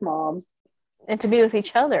be with Mom. And to be with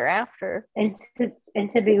each other after. And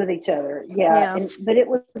to be with each other. Yeah. But it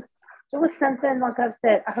was something, like I've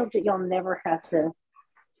said, I hope that y'all never have to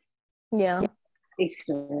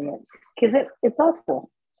experience. Because it's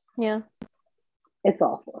awful. Yeah. It's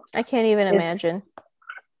awful. I can't even imagine.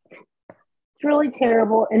 It's really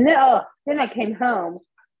terrible. And then I came home,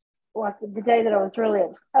 like the day that I was really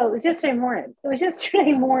upset. Oh, it was yesterday morning. So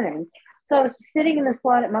I was just sitting in the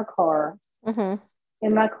slide at my car,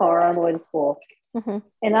 in my car on the way to school. And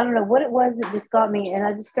I don't know what it was that just got me, and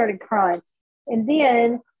I just started crying. And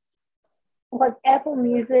then, like, Apple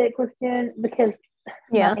Music was doing, because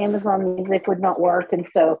my Amazon Music would not work, and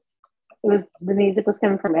so the music was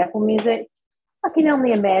coming from Apple Music. I Can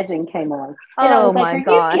Only Imagine came on. And I was like,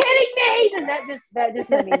 are you kidding me? And that just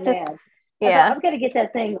made me mad. Yeah. I've got to get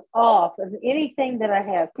that thing off of anything that I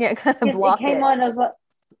have. Yeah, kind of block it. It came on, I was like,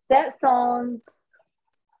 that song,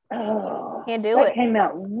 that came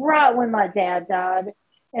out right when my dad died.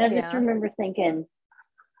 And I just remember thinking,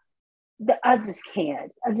 I just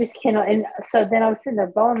can't. I just cannot. And so then I was sitting there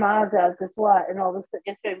bawling my eyes out this lot, and all of a sudden,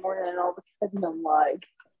 yesterday morning, and all of a sudden I'm like,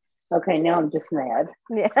 okay, now I'm just mad.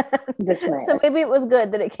 Yeah. Just mad. So maybe it was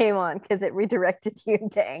good that it came on because it redirected you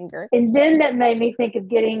into anger. And then that made me think of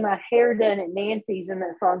getting my hair done at Nancy's, and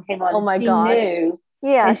that song came on. Oh my gosh. Knew.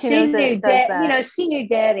 Yeah. And she knew that. She knew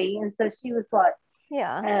Daddy. And so she was like,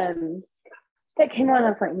 that came on. I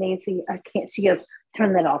was like, Nancy, I can't. She goes,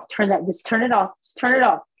 turn that off. Just turn it off. Just turn it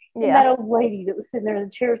off. Yeah. And that old lady that was sitting there in the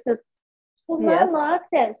chair says, well, I like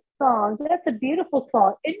that song. That's a beautiful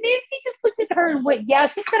song. And Nancy just looked at her and went, yeah,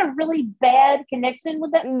 she's got a really bad connection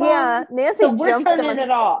with that song. Yeah, Nancy we're turning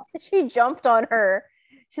it off. She jumped on her.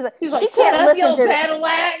 She's like, she can't listen to battle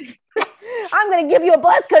axe. I'm going to give you a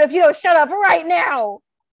buzz cut if you don't shut up right now.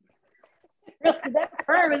 Really, that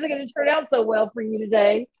perm isn't going to turn out so well for you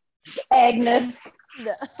today, Agnes.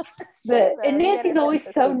 But and Nancy's always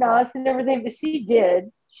so nice and everything, but she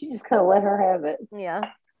just kind of let her have it.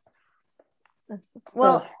 Yeah.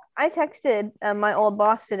 Well, I texted my old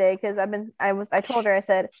boss today because I told her, I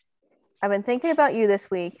said, I've been thinking about you this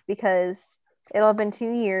week because it'll have been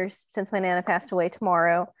 2 years since my Nana passed away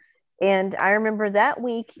tomorrow. And I remember that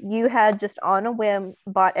week you had just on a whim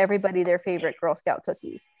bought everybody their favorite Girl Scout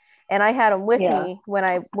cookies. And I had them with me when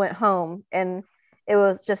I went home. And it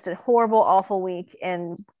was just a horrible, awful week.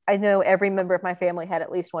 And I know every member of my family had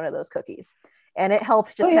at least one of those cookies. And it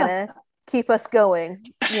helped just kind of keep us going,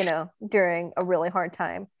 during a really hard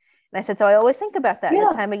time. And I said, so I always think about that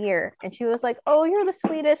this time of year. And she was like, oh, you're the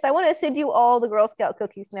sweetest. I want to send you all the Girl Scout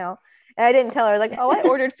cookies now. And I didn't tell her. I was like, oh, I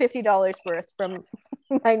ordered $50 worth from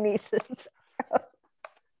my nieces. So.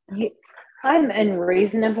 I'm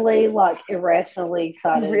unreasonably, irrationally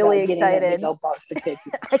excited. Really about excited. Getting that big old box of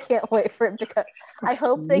cookies. I can't wait for it to come. I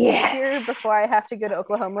hope they get here before I have to go to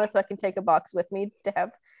Oklahoma, so I can take a box with me to have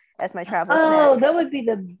as my travel snack. Oh, that would be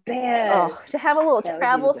the best. Oh, to have a little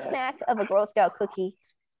travel snack of a Girl Scout cookie.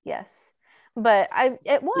 Yes. But I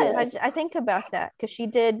think about that because she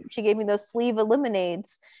gave me those sleeve of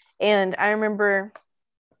lemonades. And I remember,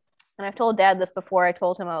 and I've told Dad this before, I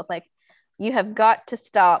told him, I was like, you have got to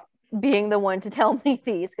stop being the one to tell me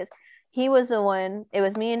these, because he was the one. It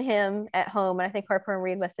was me and him at home, and I think Harper and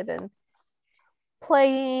Reed must have been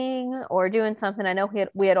playing or doing something. I know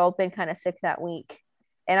we had all been kind of sick that week,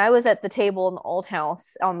 and I was at the table in the old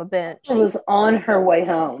house on the bench. It was on her way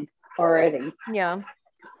home already. Yeah,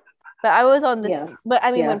 but I was on the. But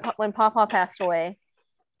I mean, when Papa passed away,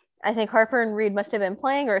 I think Harper and Reed must have been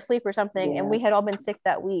playing or asleep or something, and we had all been sick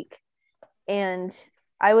that week, and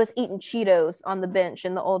I was eating Cheetos on the bench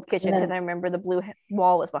in the old kitchen because I remember the blue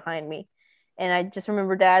wall was behind me. And I just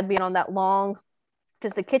remember Dad being on that long,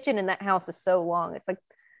 because the kitchen in that house is so long. It's like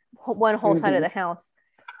one whole side of the house.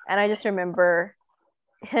 And I just remember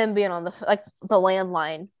him being on the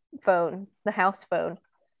landline phone, the house phone.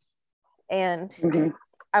 And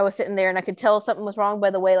I was sitting there and I could tell something was wrong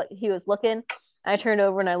by the way he was looking. I turned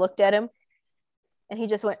over and I looked at him and he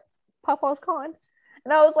just went, Papa's gone.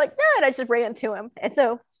 And I was like, Dad, I just ran to him. And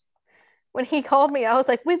so when he called me, I was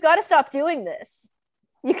like, we've got to stop doing this.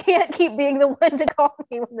 You can't keep being the one to call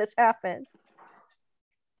me when this happens.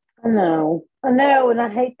 I know. And I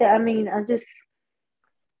hate that. I mean, and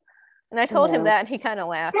I told him that, and he kind of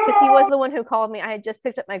laughed because he was the one who called me. I had just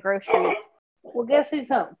picked up my groceries. Well, guess who's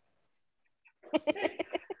home?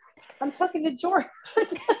 I'm talking to George. I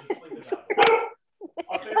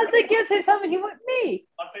said, guess who's home? And he went, me.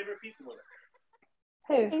 My favorite people with it.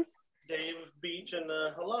 Who? Dave Beach and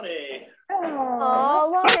Alani. Oh,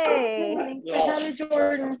 Alani. Hi,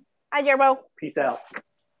 Jordan. Hi, Jerbo. Peace out.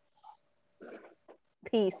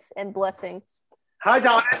 Peace and blessings. Hi,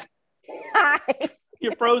 Donna. Hi.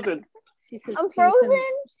 You're frozen. I'm frozen?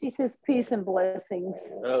 She says peace and blessings.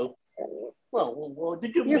 Oh. Well,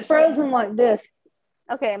 did you You're frozen me? Like this.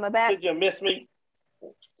 Okay, am I back? Did you miss me?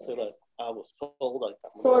 So I was cold.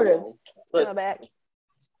 Sort of. But am I back?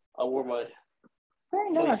 I wore my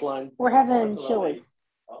nice. We're having chili.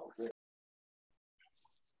 Oh,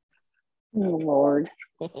 Lord.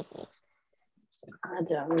 I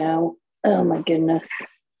don't know. Oh, my goodness.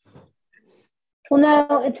 Well,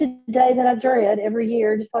 no, it's a day that I dread every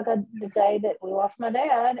year, just like the day that we lost my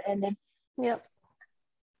dad. And it's... Yep.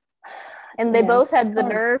 And they both had the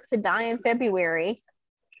nerve to die in February.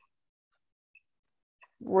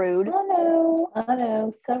 Rude. I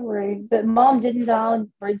know, so rude. But Mom didn't die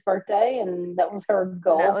on Reed's birthday, and that was her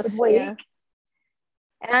goal for the week. Yeah.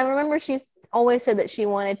 And I remember she's always said that she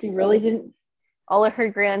wanted to see all of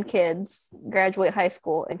her grandkids graduate high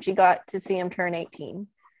school, and she got to see him turn 18.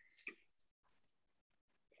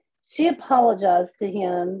 She apologized to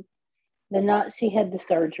him the night she had the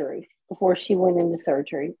surgery. Before she went into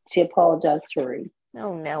surgery, she apologized to Reed.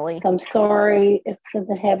 Oh, Nellie. I'm sorry if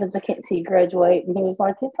something happens. I can't see you graduate. And he was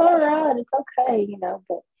like, it's all right. It's okay,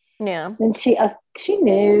 But yeah. And she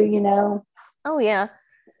knew, Oh, yeah.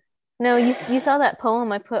 No, you saw that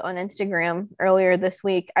poem I put on Instagram earlier this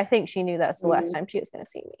week. I think she knew that's the last time she was going to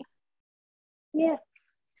see me. Yeah.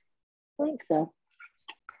 I think so.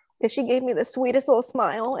 Because she gave me the sweetest little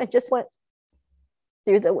smile and just went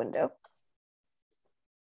through the window.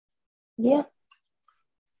 Yeah.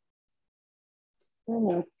 I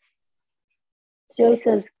know. Joey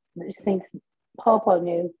says that she thinks Papa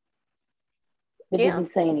knew, but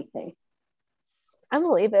didn't say anything. I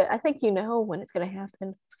believe it. I think you know when it's going to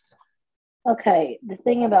happen. Okay. The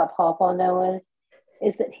thing about Papa knowing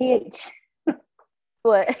is that he ate...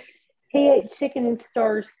 What? He ate chicken and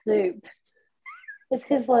star soup. It's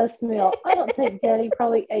his last meal. I don't think Daddy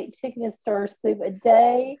probably ate chicken and star soup a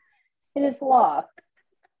day in his life.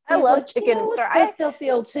 I love chicken and star. I the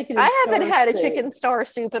old chicken. I haven't had a chicken star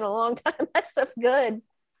soup in a long time. That stuff's good.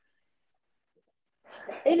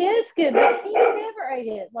 It is good, but he never ate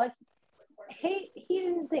it. Like he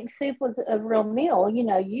didn't think soup was a real meal,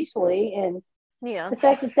 usually. And the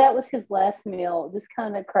fact that was his last meal just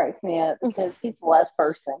kind of cracks me up because he's the last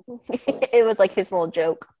person. It was like his little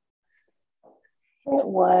joke. It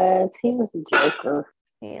was. He was a joker.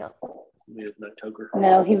 Yeah. Midnight toker.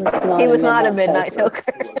 No, he was not. He was not a midnight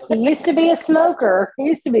toker. He used to be a smoker.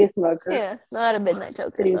 Yeah, not a midnight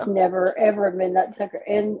toker. But he was never, ever a midnight toker.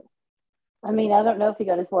 And I mean, I don't know if he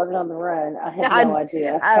got his luggage on the run. I have no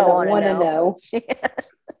idea. I don't want to know.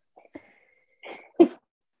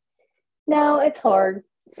 No, it's hard.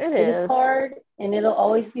 It is hard, and it'll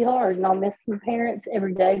always be hard. And I'll miss my parents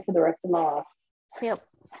every day for the rest of my life. Yep.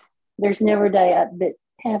 There's never a day that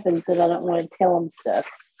happens that I don't want to tell them stuff.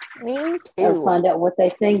 Me too. Or find out what they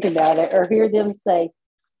think about it, or hear them say,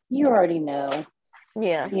 "You already know."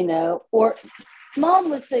 Yeah. You know, or Mom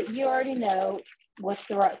was that you already know what's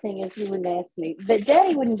the right thing is. You wouldn't ask me, but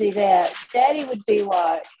Daddy wouldn't do that. Daddy would be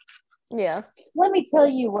like, "Yeah, let me tell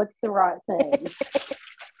you what's the right thing."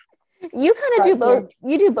 You kind of do both.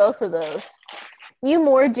 You do both of those. You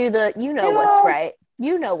more do the, what's right.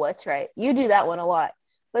 You know what's right. You do that one a lot.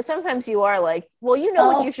 But sometimes you are like, well,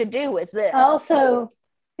 what you should do is this. I also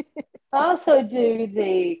do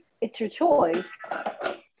the, it's your choice.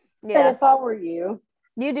 Yeah. But if I were you.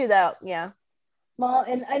 You do that, yeah. Mom,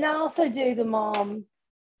 and I also do the mom,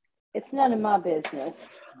 it's none of my business.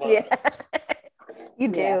 Yeah. You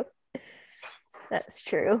do. Yeah. That's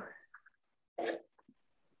true.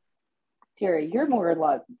 Jerry, you're more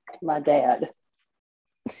like my dad.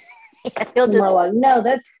 Yeah, he'll just more like, no,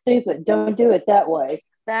 that's stupid. Don't do it that way.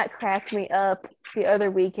 That cracked me up the other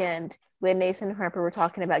weekend when Nathan and Harper were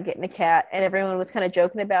talking about getting a cat, and everyone was kind of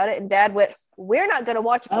joking about it. And Dad went, "We're not going to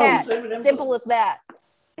watch a cat. Simple as that."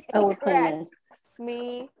 Oh, correct.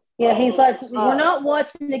 Me. Yeah, he's like, "We're not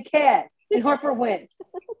watching the cat." And Harper went,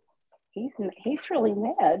 "He's really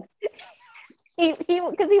mad."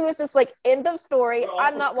 Because he was just like, end of story.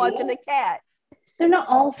 I'm not watching a cat. They're not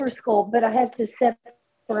all for school, but I had to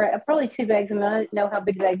separate probably 2 bags. I mean, I didn't know how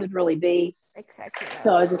big bags would really be. Exactly.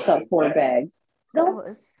 So I just got 4 bags.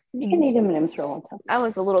 You can eat M&Ms for a long time. I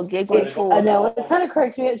was a little giggly fool. I know, it kind of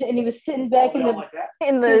cracked me up. And he was sitting back in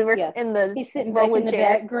the he's sitting back in the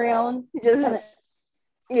background, just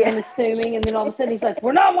and assuming, and then all of a sudden he's like,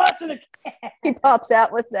 "We're not watching a cat." He pops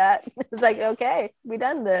out with that. It's like, okay, we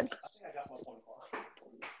done then.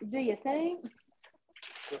 Do you think?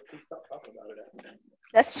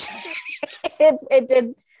 That's true. It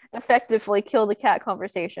did effectively kill the cat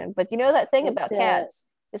conversation. But you know that thing about cats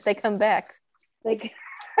is they come back. They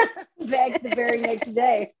come back the very next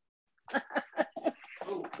day.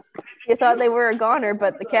 You thought they were a goner,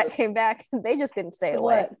 but the cat came back. They just couldn't stay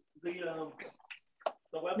away.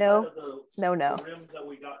 No. The rims that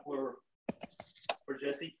we got for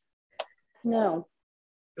Jesse. No.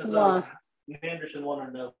 Because Anderson wanted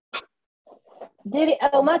to know. Did it?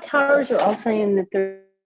 Oh, my tires are all saying that they're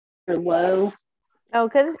low. Oh,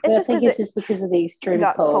 because it's just because of the extreme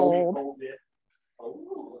cold.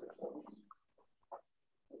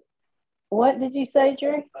 What did you say,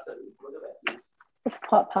 Jerry? It's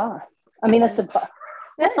pot pie. I mean, that's a pie.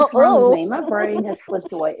 What's wrong with me? My brain has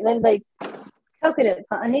slipped away. And then they coconut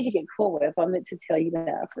pie. I need to get Cool Whip. I meant to tell you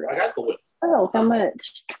that. I got Cool Whip. Oh, how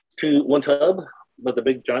much? 1 tub, but the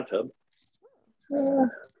big giant tub.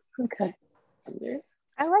 Okay.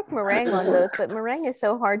 I like meringue on those, but meringue is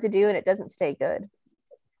so hard to do and it doesn't stay good.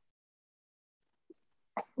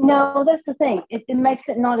 No, that's the thing. It makes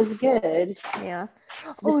it not as good. Yeah.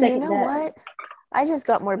 Oh, you know what? I just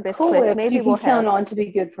got more biscuit. Cool, maybe we'll count on to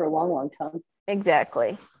be good for a long, long time.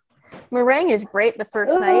 Exactly. Meringue is great the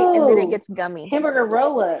first night, and then it gets gummy. Hamburger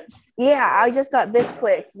roll-ups. Yeah, I just got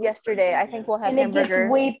Bisquick yesterday. I think we'll have hamburger.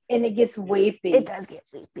 It gets weepy. It does get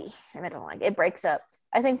weepy, and I don't like it. It breaks up.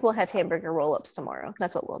 I think we'll have hamburger roll-ups tomorrow.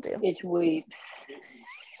 That's what we'll do. It weeps.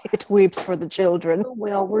 It weeps for the children.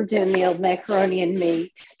 Well, we're doing the old macaroni and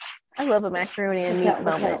meat. I love a macaroni and meat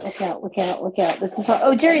moment. Look out. This is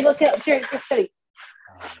how, Jerry, look out. Jerry, look at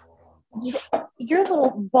your little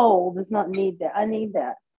bowl does not need that. I need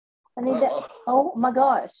that. Oh my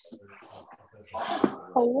gosh.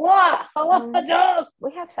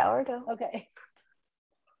 We have sourdough. Okay.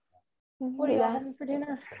 What are you having for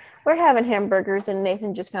dinner? We're having hamburgers, and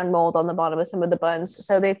Nathan just found mold on the bottom of some of the buns,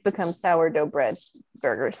 so they've become sourdough bread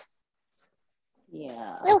burgers.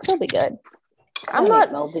 Yeah. They'll still be good. I'm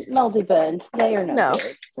not moldy buns. They are not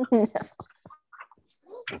good.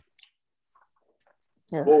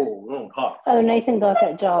 No. Oh, hot. Oh, Nathan got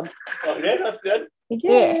that job. Oh, yeah, that's good. He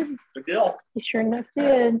did. Yeah. Good deal. He sure enough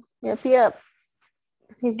did. Yep.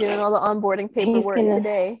 He's doing all the onboarding paperwork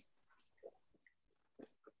today.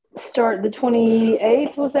 Start the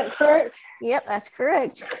 28th, was that correct? Yep, that's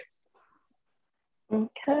correct.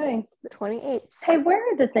 Okay. The 28th. Hey, where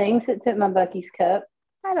are the things that fit my Bucky's cup?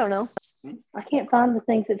 I don't know. I can't find the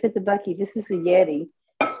things that fit the Bucky. This is a Yeti.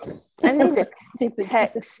 I need to stupid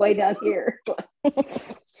text way down here.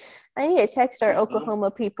 I need to text our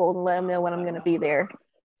Oklahoma people and let them know when I'm going to be there,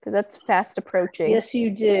 because that's fast approaching. Yes,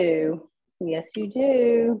 you do.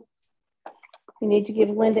 You need to give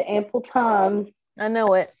Linda ample time. I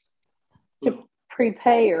know it. To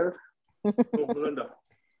prepare. Linda.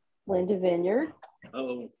 Linda Vineyard.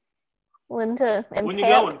 Oh. Linda and when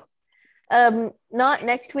Pep. You going? Not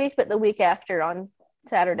next week, but the week after on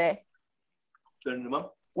Saturday.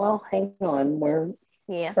 Well, hang on. We're on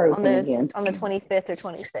the 25th or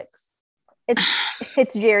 26th.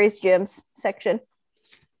 It's Jerry's Gyms section.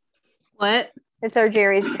 What? It's our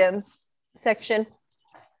Jerry's Gyms section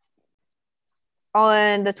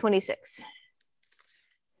on the 26th.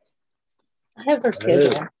 I have her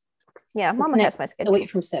schedule. Yeah, Mama has my schedule. A week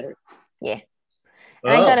from Saturday. Yeah.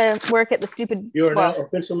 And I gotta work at the stupid. You are now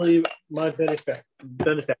officially my benefactor.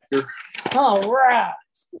 All right.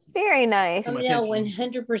 Very nice. I'm now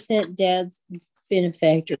 100% Dad's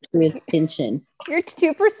benefactor to his pension. You're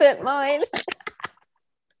 2% mine.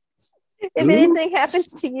 If anything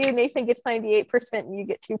happens to you, Nathan gets 98% and you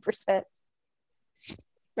get 2%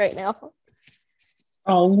 right now.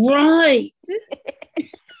 All right.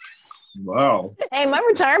 Wow. Hey, my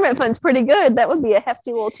retirement fund's pretty good. That would be a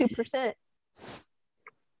hefty little 2%.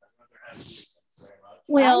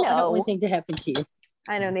 Well, I don't want anything to happen to you.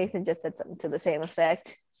 I know Nathan just said something to the same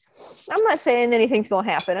effect. I'm not saying anything's going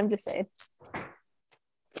to happen. I'm just saying.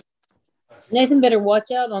 Nathan better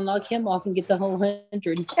watch out. I'll knock him off and get the whole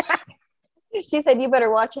 100. She said, you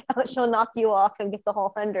better watch out. She'll knock you off and get the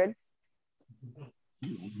whole 100.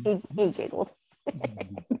 He giggled.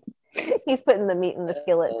 He's putting the meat in the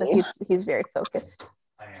skillet, so he's very focused.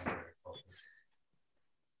 I am very focused.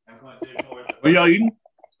 What are y'all eating?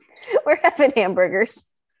 We're having hamburgers.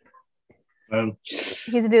 Um,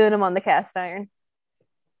 He's doing them on the cast iron.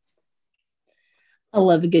 I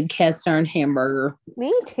love a good cast iron hamburger.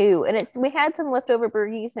 Me too. And we had some leftover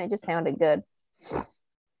burgers and it just sounded good.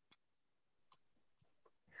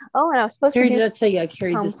 Oh, and I was supposed Carrie, to did I tell you I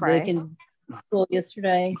carried this fries. book in school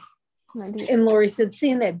yesterday? And Lori said,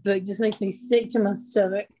 seeing that book just makes me sick to my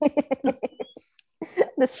stomach.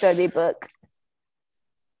 The study book.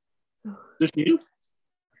 Just you?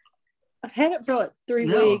 I've had it for like 3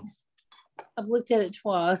 weeks. I've looked at it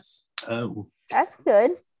twice. Oh. That's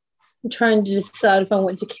good. I'm trying to decide if I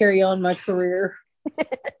want to carry on my career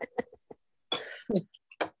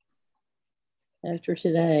after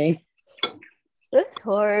today. It's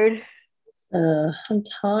hard. I'm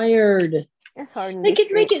tired. It's hard. They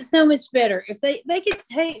could make it so much better if they could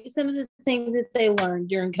take some of the things that they learned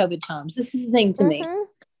during COVID times. This is the thing to me.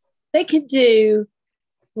 They could do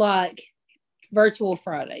like virtual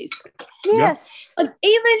Fridays. Yes. Like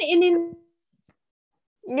even in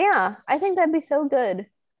yeah, I think that'd be so good.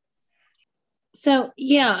 So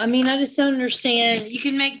yeah, I mean, I just don't understand. You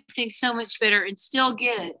can make things so much better and still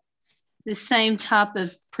get the same type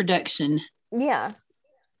of production. Yeah.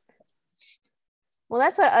 Well,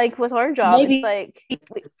 that's what, like, with our job, it's like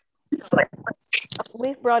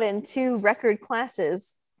we've brought in 2 record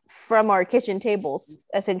classes from our kitchen tables,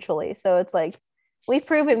 essentially. So it's like we've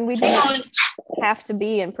proven we don't have to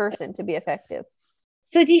be in person to be effective.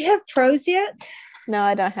 So do you have pros yet? No,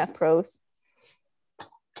 I don't have pros.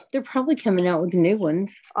 They're probably coming out with new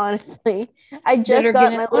ones. Honestly, I just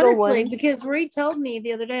got my little ones. Because Reed told me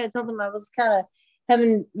the other day, I told him I was kind of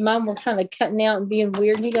having, mine were kind of cutting out and being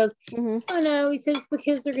weird. And he goes, I know. He said it's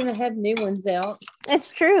because they're going to have new ones out. It's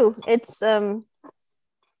true. It's, I know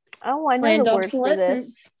planned the word for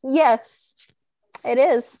this. Yes, it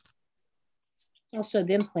is. I'll show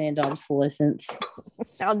them planned obsolescence.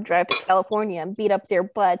 I'll drive to California and beat up their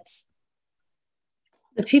butts.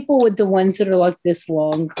 The people with the ones that are like this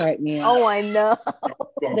long crack me up. Oh, I know.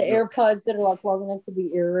 The AirPods that are like long enough to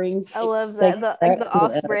be earrings. I love that. The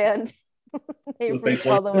off-brand. They reach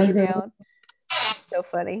all the way down. So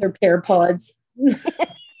funny. They're AirPods.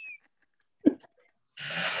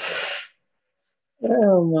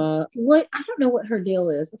 Oh my! What? I don't know what her deal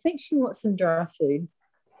is. I think she wants some dry food.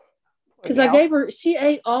 Because I gave her, she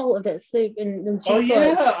ate all of that soup, and then she's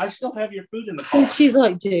like, I still have your food in the car. And she's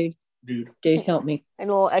like, dude, help me.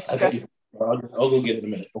 And a little extra. I'll go get it in a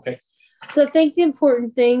minute, okay? So I think the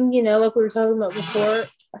important thing, like we were talking about before,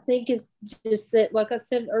 I think is just that, like I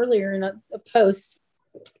said earlier in a post,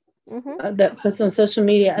 that post on social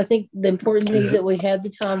media, I think the important thing is that we had the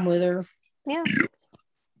time with her. Yeah.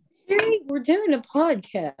 Hey, we're doing a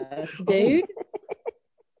podcast, dude.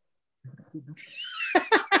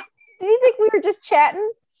 Do you think we were just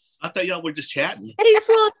chatting? I thought y'all were just chatting.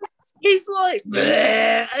 He's like,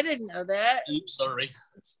 I didn't know that. Oops, sorry.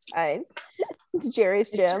 It's fine. It's Jerry's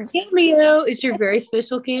Gems. Cameo. It's your very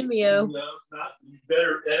special cameo. No, it's not. You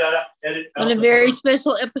better edit on a very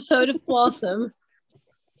special episode of Blossom.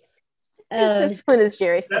 This one is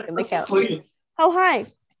Jerry stuck in the couch. Oh, hi.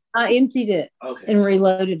 I emptied it and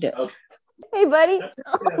reloaded it. Okay. Hey, buddy.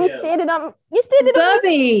 You standing on me,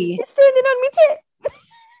 Bubby. you standing on me tit.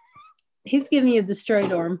 He's giving you the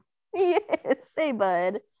straight arm. Yes. Hey,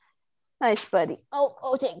 bud. Nice, buddy.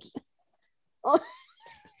 Oh, thank you. Oh.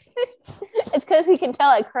 It's because he can tell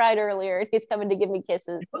I cried earlier and he's coming to give me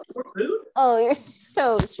kisses. Oh, you're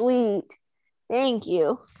so sweet. Thank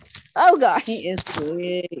you. Oh, gosh. He is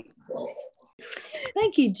sweet.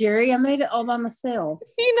 Thank you, Jerry. I made it all by myself.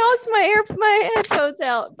 He knocked my headphones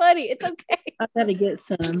out. Buddy, it's okay. I gotta get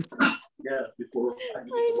some. Yeah, before I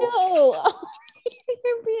know. Oh,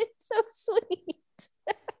 you're being so sweet.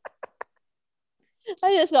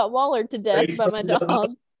 I just got wallered to death by my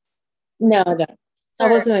dog. No, I don't. I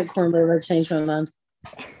wasn't at cornbread. I changed my mind.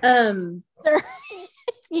 Sir,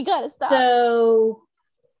 you gotta stop. So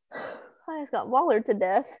I just got wallered to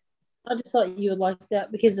death. I just thought you would like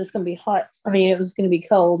that because it's gonna be hot. I mean, it was gonna be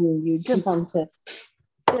cold, and you'd come home to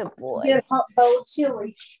Good boy. get a hot bowl of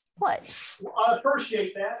chili. What? Well, I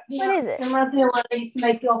appreciate that. What is it? It reminds me of when I used to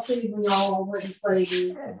make y'all food when y'all went and played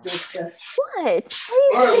and good stuff. What?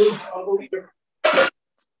 All right, I'll go eat it.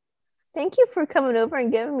 Thank you for coming over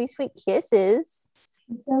and giving me sweet kisses.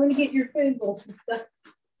 So I'm gonna get your food bowls and stuff.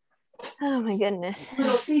 Oh my goodness.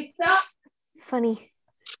 Little see stuff. Funny.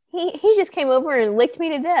 He just came over and licked me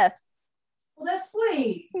to death. Well, that's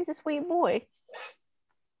sweet. He's a sweet boy.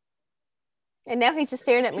 And now he's just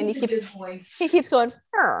staring at me and he keeps going,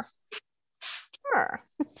 "Huh. Huh.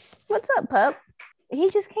 What's up, pup?" He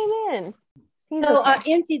just came in. So I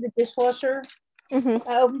emptied the dishwasher. Mm-hmm.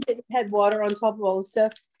 I opened it and had water on top of all the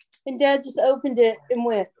stuff. And Dad just opened it and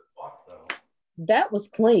went, "That was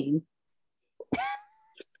clean."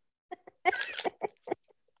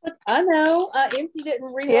 I know. I emptied it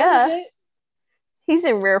and reloaded it. He's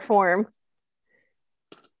in rare form.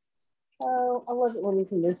 Oh, I love it when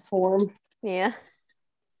he's in this form. Yeah.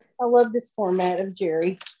 I love this format of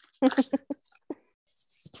Jerry. All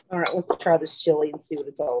right, let's try this chili and see what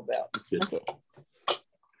it's all about. Okay.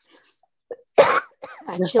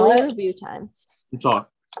 Chili review time. It's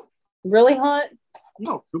hot. Really hot?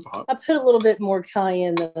 No, super hot. I put a little bit more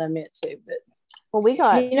cayenne than I meant to, but Well, we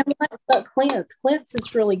got what? Clint's. Clint's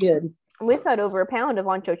is really good. we've got over a pound of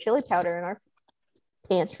ancho chili powder in our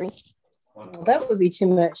pantry. Well, that would be too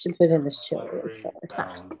much to put in this chili. I'm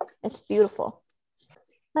sorry. It's beautiful.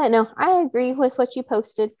 But no, I agree with what you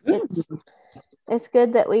posted. It's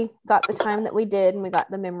good that we got the time that we did and we got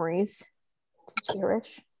the memories to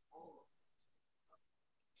cherish.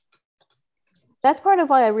 That's part of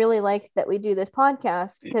why I really like that we do this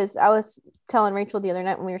podcast, because I was telling Rachel the other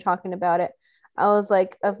night when we were talking about it, I was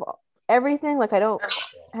like, of everything, like I don't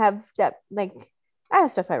have that, like I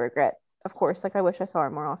have stuff I regret, of course, like I wish I saw her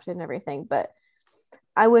more often and everything, but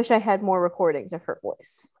I wish I had more recordings of her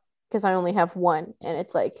voice because I only have one and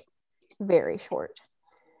it's like very short.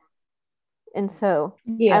 And so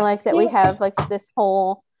I like that we have like this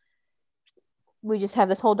whole, we just have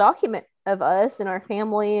this whole document of us and our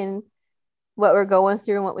family and what we're going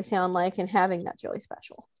through and what we sound like, and having that's really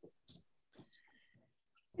special.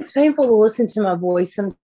 It's painful to listen to my voice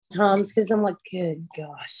sometimes because I'm like, good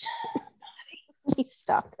gosh. You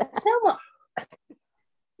stop that.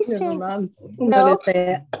 Never mind. No.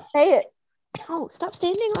 Say it. Oh, stop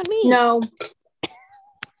standing on me. No.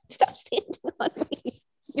 Stop standing on me.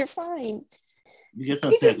 You're fine. You get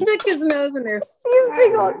He just stuck his nose in there. He's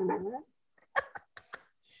big on.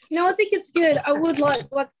 No, I think it's good. I would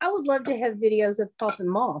I would love to have videos of Pop and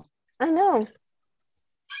Ma. I know.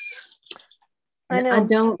 I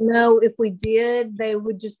don't know if we did, they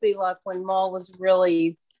would just be like when Ma was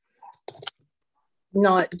really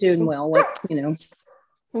not doing well, like, you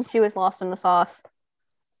know. She was lost in the sauce.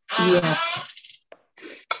 Yeah.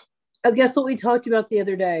 I guess what we talked about the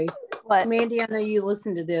other day. What? Mandy, I know you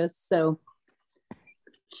listened to this. So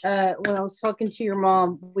when I was talking to your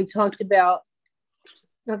mom, we talked about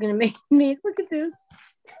talking to me. Look at this.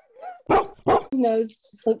 His nose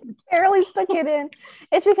just look. Barely stuck it in.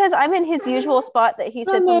 It's because I'm in his usual spot that he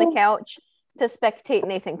sits on the couch to spectate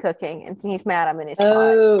Nathan cooking, and he's mad I'm in his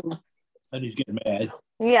spot. And he's getting mad.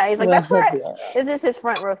 Yeah, he's like, that's right. This is his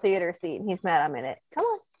front row theater seat, and he's mad I'm in it. Come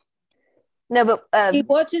on. No, but he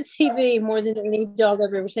watches TV more than any dog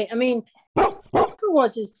I've ever seen. I mean, Parker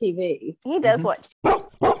watches TV. He does watch.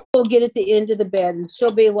 He'll get at the end of the bed, and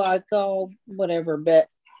she'll be like, "Oh, whatever." But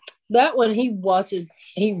that one, he watches.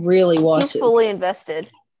 He really watches. He's fully invested.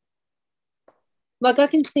 Like I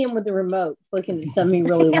can see him with the remote flicking at something he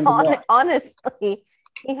really wants to watch. Honestly,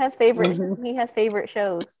 he has favorite. He has favorite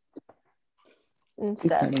shows and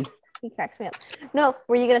stuff. He cracks me up. No,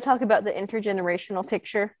 were you going to talk about the intergenerational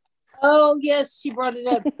picture? Oh yes, she brought it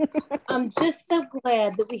up. I'm just so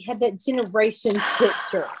glad that we had that generations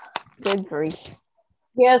picture. Good grief.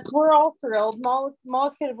 Yes, we're all thrilled. Ma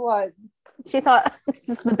could have like. She thought this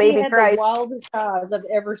is the baby Christ. The wildest eyes I've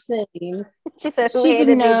ever seen. She said, "Who she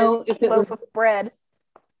handed didn't me know this if it loaf was of bread?"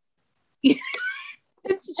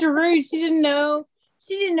 It's true. She didn't know.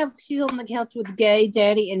 She didn't know if she was on the couch with Gay,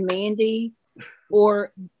 Daddy, and Mandy,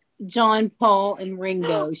 or John, Paul, and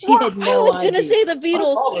Ringo. She had no idea. I was going to say the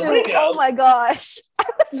Beatles too. Oh my gosh!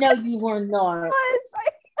 No, you were not.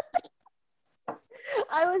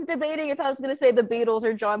 I was debating if I was going to say the Beatles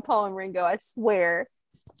or John, Paul, and Ringo. I swear.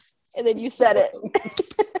 And then you said it.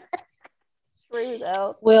 True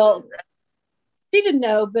though. Well, she didn't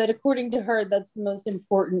know, but according to her, that's the most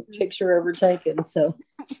important picture ever taken. So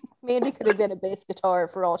Mandy could have been a bass guitar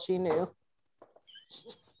for all she knew.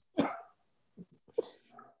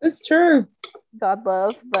 It's true. God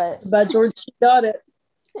love, but by George, she got it.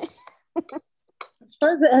 As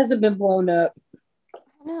far as it hasn't been blown up.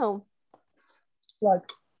 No. Like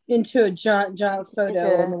into a giant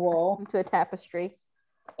photo on the wall. Into a tapestry.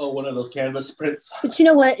 Oh, one of those canvas prints. But you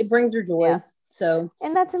know what? It brings her joy. Yeah. So,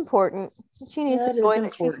 and that's important. She needs the joy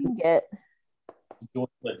that she can get.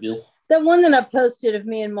 That one that I posted of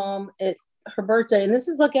me and Mom at her birthday, and this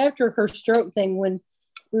is like after her stroke thing when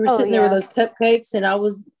we were sitting there with those cupcakes, and I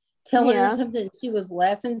was telling her something, and she was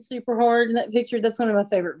laughing super hard in that picture. That's one of my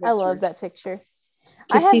favorite pictures. I love that picture.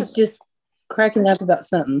 She's just cracking up about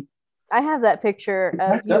something. I have that picture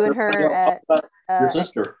of you and her at your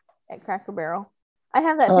sister at Cracker Barrel. I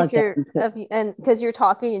have that picture of you, and because you're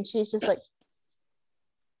talking, and she's just like,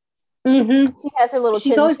 mm-hmm. She has her little.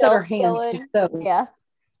 She's always got her hands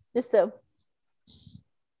just so,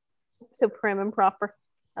 so prim and proper.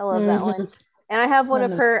 I love that one. And I have one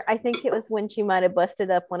of her. I think it was when she might have busted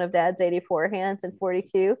up one of Dad's 84 hands in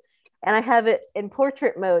 42, and I have it in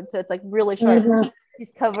portrait mode, so it's like really sharp. Mm-hmm.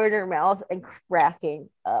 She's covered her mouth and cracking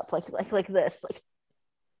up like this, like.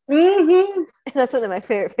 Mm-hmm. That's one of my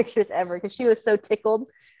favorite pictures ever because she was so tickled.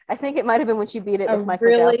 I think it might have been when she beat it with Mike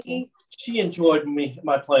Wazowski. She enjoyed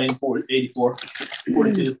my playing for 84,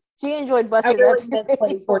 42. She enjoyed busting up. I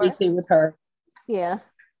played 42 with her. Yeah.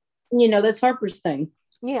 You know, that's Harper's thing.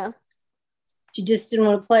 Yeah. She just didn't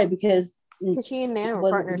want to play because she and Nana were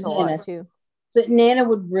partners a lot too. But Nana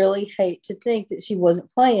would really hate to think that she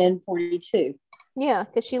wasn't playing 42. Yeah,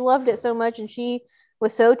 because she loved it so much and she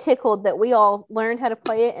was so tickled that we all learned how to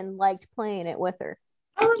play it and liked playing it with her.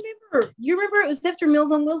 I remember. You remember it was after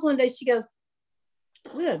Meals on Wheels one day. She goes,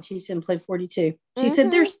 we gotta teach them to play 42. She said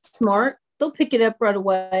they're smart. They'll pick it up right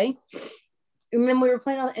away. And then we were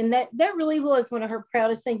playing on, and that really was one of her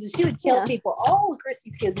proudest things. And she would tell people, all of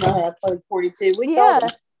Kristi's kids know how to play 42. We told them.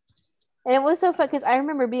 And it was so fun because I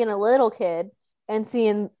remember being a little kid and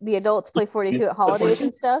seeing the adults play 42 at holidays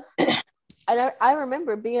and stuff. I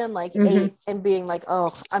remember being like 8 and being like,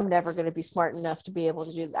 oh, I'm never going to be smart enough to be able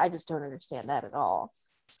to do that. I just don't understand that at all.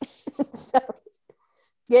 So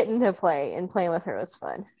getting to play and playing with her was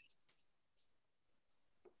fun.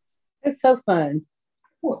 It's so fun.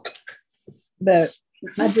 But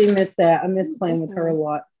I do miss that. I miss playing with her a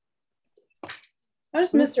lot. I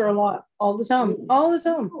just miss her a lot all the time. All the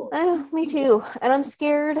time. I know, me too. And I'm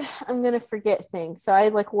scared I'm going to forget things. So I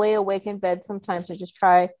like lay awake in bed sometimes and just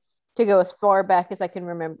try to go as far back as I can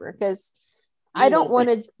remember because I don't want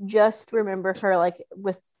to just remember her like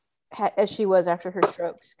with as she was after her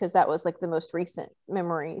strokes because that was like the most recent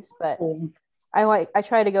memories. But I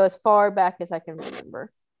try to go as far back as I can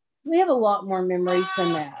remember. We have a lot more memories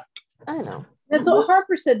than that. I know. That's what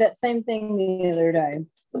Harper said that same thing the other day.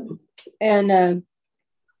 And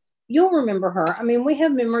you'll remember her. I mean, we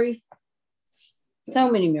have memories, so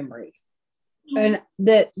many memories, and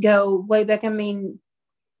that go way back. I mean,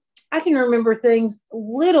 I can remember things,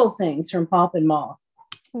 little things from Pop and Ma.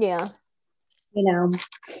 Yeah. You know,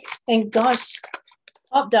 and gosh,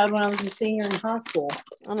 Pop died when I was a senior in high school.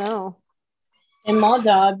 I know. And Ma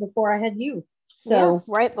died before I had you. So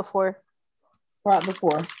right before.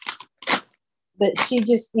 But she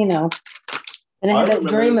just, you know, and I had that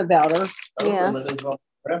dream about her. I remember things about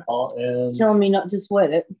Grandpa and telling me not to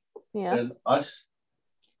sweat it. Yeah. And last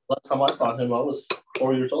time I saw him, I was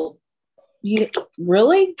 4 years old. You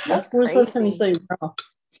really? That's crazy. Last time you saw your grandma.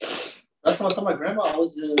 Last time I saw my grandma, I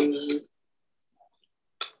was in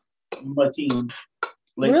my teens,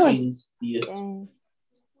 late teens. Yeah.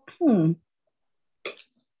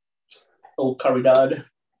 Oh, Caridad.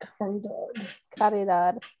 Huh.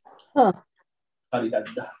 Caridad. I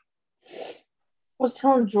was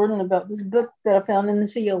telling Jordan about this book that I found in the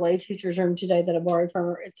CLA teacher's room today that I borrowed from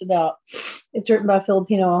her. It's written by a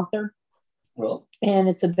Filipino author. Well, and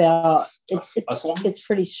it's about it's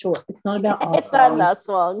pretty short. It's not about It's not an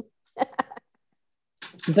aswang.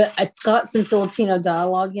 but it's got some Filipino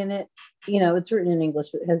dialogue in it. It's written in English,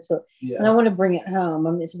 but it has and I want to bring it home.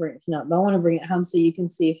 I meant to bring it tonight, but I want to bring it home so you can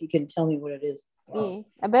see if you can tell me what it is. Wow.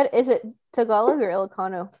 I bet, is it Tagalog or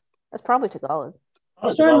Ilocano? That's probably Tagalog.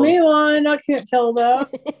 Turn me on. I can't tell that.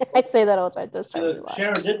 I say that all the time.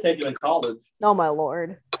 Sharon did take you in college. Oh my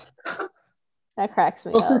Lord. That cracks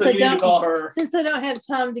me up. Since I don't have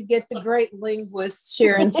time to get the great linguist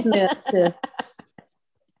Sharon Smith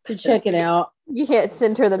to check it out. You can't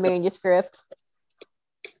send her the manuscript.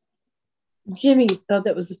 Jimmy thought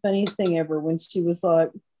that was the funniest thing ever when she was like,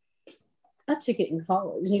 I took it in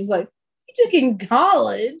college. And he was like, you took it in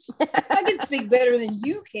college? I can speak better than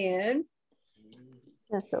you can.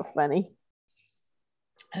 That's so funny.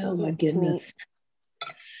 Oh my goodness.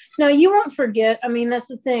 No, you won't forget. I mean, that's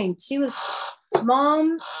the thing.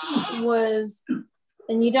 Mom was,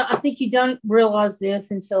 and I think you don't realize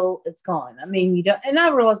this until it's gone. I mean, you don't, and I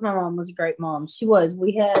realized my mom was a great mom. She was.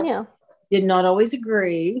 We did not always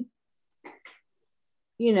agree.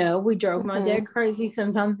 We drove my dad crazy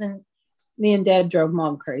sometimes, and me and Dad drove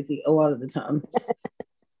Mom crazy a lot of the time.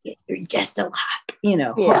 You're just alike,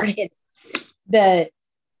 hard-headed. But,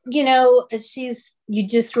 you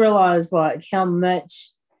just realize like how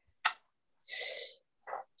much.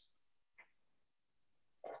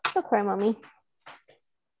 Don't cry, Mommy.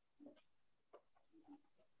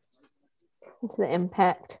 It's the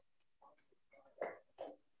impact.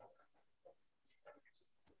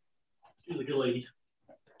 She's a good lady.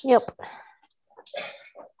 Yep.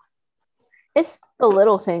 It's the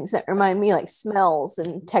little things that remind me, like smells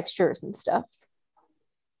and textures and stuff.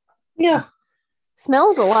 Yeah.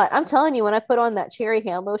 Smells a lot. I'm telling you, when I put on that cherry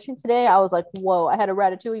hand lotion today, I was like, whoa, I had a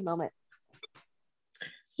ratatouille moment.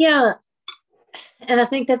 Yeah. And I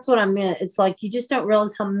think that's what I meant. It's like you just don't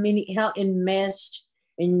realize how enmeshed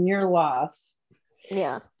in your life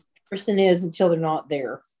a person is until they're not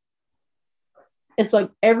there. It's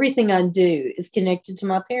like everything I do is connected to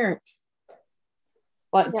my parents.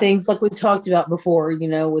 Like things like we talked about before,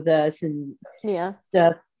 with us and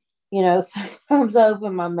stuff. Sometimes I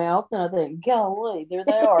open my mouth and I think, golly, there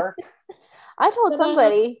they are. I told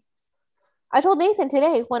Nathan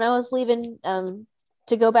today when I was leaving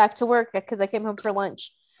to go back to work because I came home for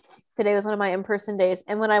lunch. Today was one of my in-person days.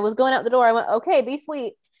 And when I was going out the door, I went, okay, be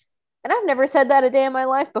sweet. And I've never said that a day in my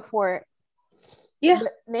life before. Yeah.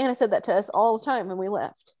 But Nana said that to us all the time when we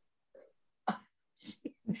left. She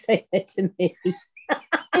didn't say that to me.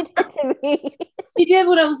 She did to me. She did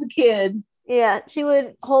when I was a kid. Yeah. She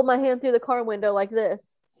would hold my hand through the car window like this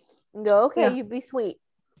and go, okay, you be sweet.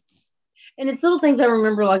 And it's little things I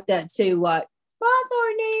remember like that too. Like, Mom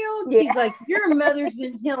or Neil. She's like, your mother's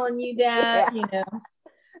been telling you that,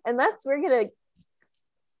 And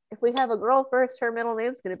if we have a girl first, her middle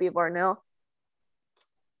name's going to be Varnell.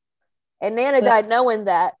 And Nana died knowing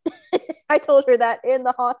that. I told her that in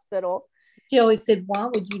the hospital. She always said, why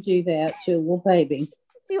would you do that to a little baby?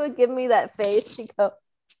 She would give me that face. She'd go,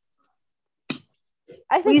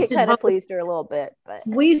 I think it kind of pleased her a little bit. But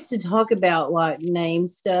we used to talk about like name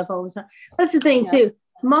stuff all the time. That's the thing too.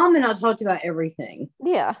 Mom and I talked about everything.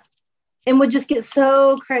 Yeah. And would just get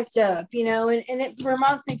so cracked up, and it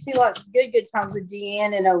reminds me too, like good times with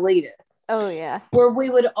Deanne and Olita. Oh, yeah. Where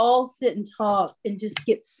we would all sit and talk and just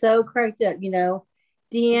get so cracked up,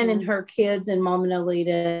 Deanne and her kids and Mom and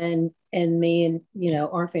Olita and me and,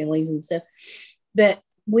 our families and stuff. But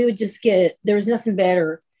we would just there was nothing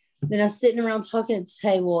better than us sitting around talking at the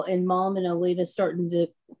table and Mom and Olita starting to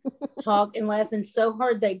talk and laughing so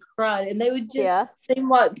hard they cried. And they would just seem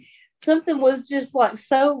like something was just like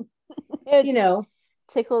so,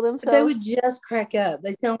 tickle themselves. They would just crack up.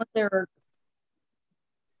 They sound like they were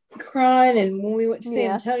crying. And when we went to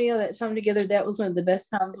San Antonio that time together, that was one of the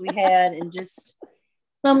best times we had, and just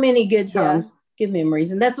so many good times, good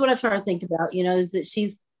memories. And that's what I try to think about, is that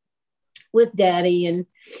she's with Daddy and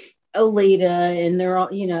Olita, and they're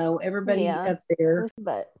all, everybody up there.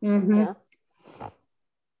 But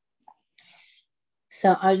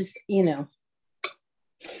so I just, of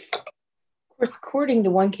course, according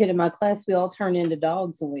to one kid in my class, we all turn into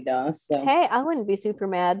dogs when we die. So hey, I wouldn't be super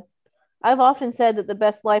mad. I've often said that the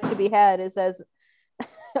best life to be had is as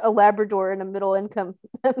a Labrador in a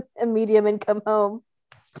medium income home.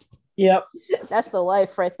 Yep. That's the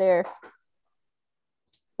life right there.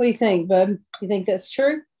 What do you think, bud? You think that's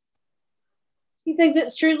true? You think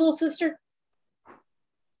that's true, little sister?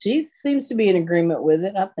 She seems to be in agreement with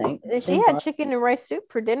it, I think. She had chicken and rice soup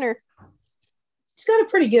for dinner. She's got it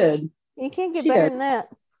pretty good. You can't get better than that.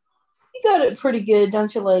 You got it pretty good,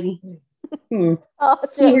 don't you, lady? Oh,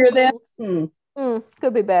 you hear that?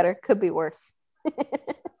 Could be better. Could be worse.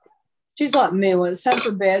 She's like me. When it's time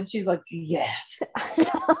for bed, she's like, yes.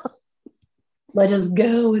 Let us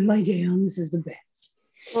go and lay down. This is the best.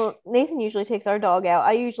 Well, Nathan usually takes our dog out.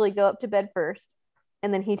 I usually go up to bed first,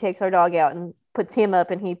 and then he takes our dog out and puts him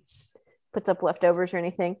up, and he puts up leftovers or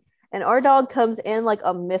anything. And our dog comes in like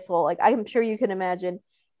a missile. Like, I'm sure you can imagine.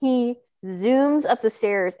 He zooms up the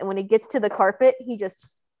stairs, and when he gets to the carpet, he just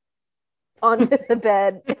onto the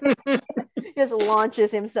bed. Just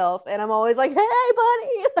launches himself. And I'm always like, hey,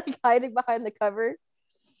 buddy, like hiding behind the cover.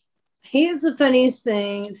 He is the funniest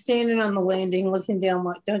thing, standing on the landing, looking down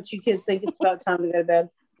like, don't you kids think it's about time to go to bed?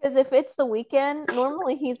 Because if it's the weekend,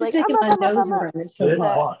 normally he's like, I'm up. It's so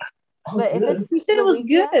hot. But if it's you said it was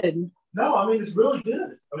good. No, I mean, it's really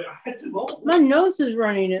good. I mean, I had to go. My nose is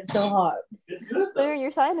running. It's so hot. It's good. Clear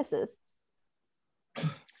your sinuses.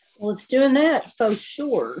 Well, it's doing that for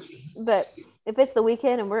sure. But if it's the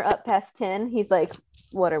weekend and we're up past 10, he's like,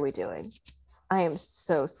 what are we doing? I am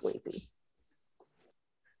so sleepy.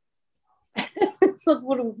 It's like,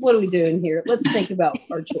 what are we doing here? Let's think about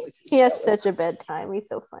our choices. He has such a bedtime. He's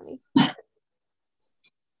so funny.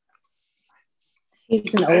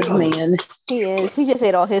 He's an old man. He is. He just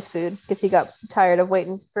ate all his food because he got tired of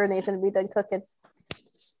waiting for Nathan to be done cooking.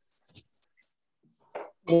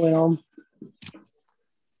 Well,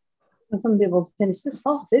 some people finish this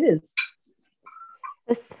off. It is.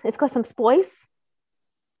 It's got some spice.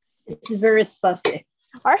 It's very spicy.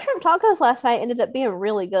 Our shrimp tacos last night ended up being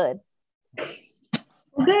really good.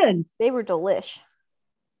 Well, good. They were delish.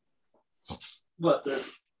 What?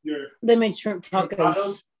 They made shrimp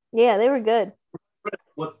tacos. Yeah, they were good.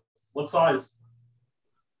 What size?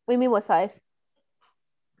 What do you mean, what size?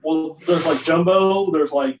 Well, there's like jumbo,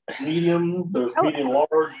 there's like medium, there's medium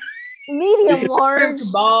large. Medium large.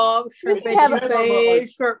 Shrimp kebab, shrimp veggie,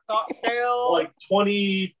 shrimp cocktail. Like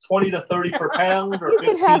 20 to 30 per pound. Or You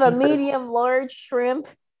can have a medium large shrimp.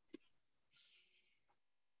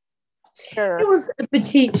 Sure. It was a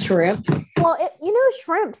petite shrimp. Well,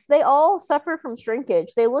 shrimps, they all suffer from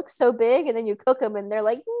shrinkage. They look so big, and then you cook them, and they're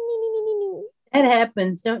like, nee. That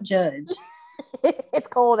happens. Don't judge. It's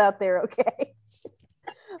cold out there, okay?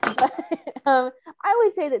 But, I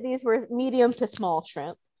would say that these were medium to small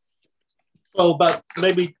shrimp. So about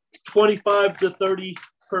maybe 25 to 30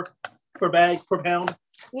 per bag, per pound.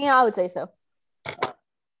 Yeah, I would say so.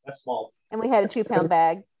 That's small. And we had a 2-pound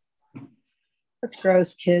bag. That's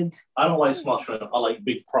gross, kids. I don't like small shrimp. I like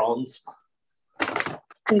big prawns.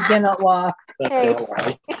 We cannot walk. Hey,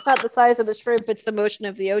 it's not the size of the shrimp, it's the motion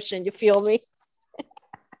of the ocean. You feel me?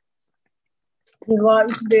 He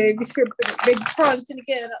likes big shrimp and big prawns, and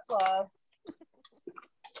again, that's why.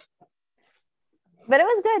 But it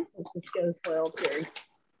was good. This goes well, Terry.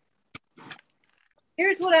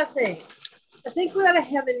 Here's what I think. I think we ought to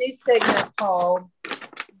have a new segment called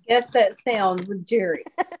Guess That Sound with Jerry.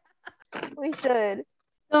 We should.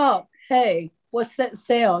 Oh, hey, what's that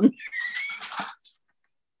sound?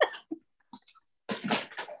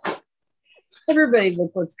 Everybody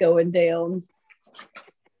look what's going down.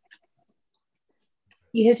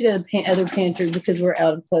 You have to go to the other pantry because we're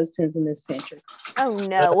out of clothespins in this pantry. Oh,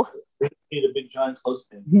 no. We need a big giant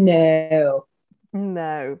clothespin. No.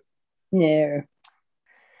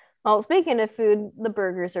 Well, speaking of food, the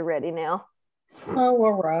burgers are ready now. Oh,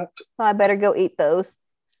 all right. I better go eat those.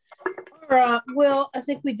 All right. Well, I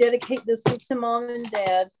think we dedicate this one to Mom and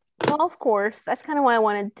Dad. Well, of course. That's kind of why I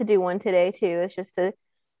wanted to do one today, too. It's just to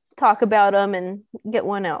talk about them and get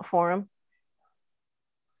one out for them.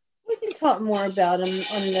 We can talk more about them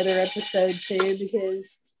on another episode, too,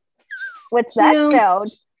 because... What's that sound?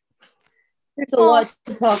 There's a lot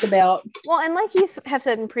to talk about. Well, and like you have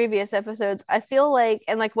said in previous episodes, I feel like,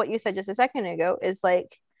 and like what you said just a second ago, is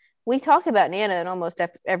like we talk about Nana in almost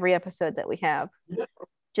every episode that we have,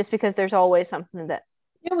 just because there's always something that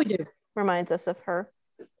we do reminds us of her.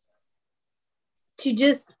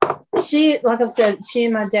 She, like I said, she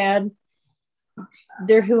and my dad,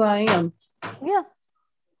 they're who I am. Yeah.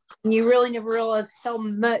 And you really never realize how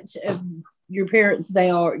much of your parents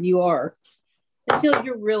you are. Until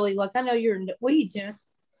you're really, like, I know what are you doing?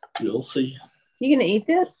 You'll see. You gonna eat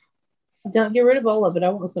this? Don't get rid of all of it. I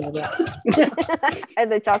want some of that.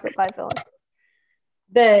 And the chocolate pie filling.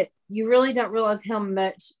 But you really don't realize how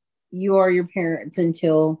much you are your parents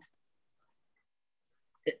until,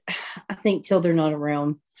 I think, till they're not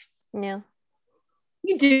around. Yeah.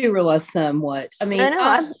 You do realize somewhat. I mean, I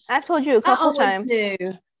know. I've told you a couple times.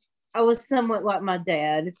 Knew I was somewhat like my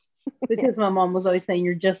dad because my mom was always saying,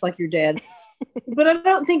 you're just like your dad. But I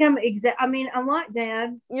don't think I'm exact. I mean, I'm like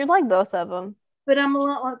Dad. You're like both of them. But I'm a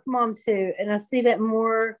lot like Mom too. And I see that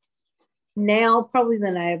more now probably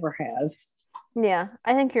than I ever have. Yeah.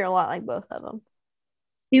 I think you're a lot like both of them.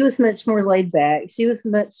 She was much more laid back. She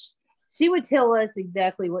would tell us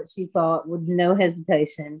exactly what she thought with no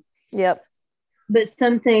hesitation. Yep. But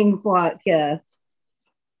some things like,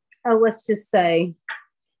 let's just say,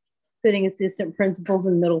 putting assistant principals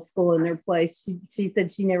in middle school in their place. She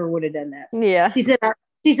said she never would have done that. Yeah. She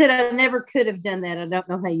said I never could have done that. I don't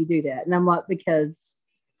know how you do that. And I'm like, because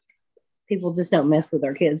people just don't mess with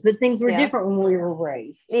our kids. But things were different when we were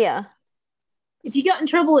raised. Yeah. If you got in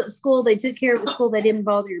trouble at school, they took care of the school. They didn't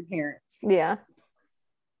bother your parents. Yeah.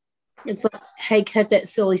 It's like, hey, cut that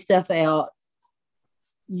silly stuff out.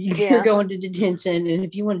 You're going to detention. And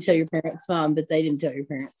if you want to tell your parents, fine. But they didn't tell your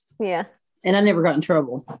parents. Yeah. And I never got in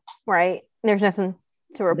trouble. Right. There's nothing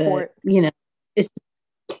to report. But, it's.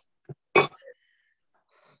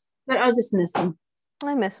 But I just miss them.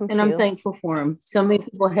 I miss them and too. I'm thankful for them. So many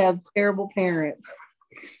people have terrible parents.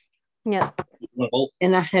 Yeah.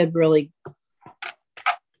 And I had really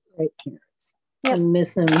great parents. Yep. I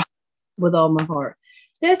miss them with all my heart.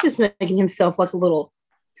 That's just making himself like a little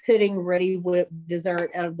pudding ready whipped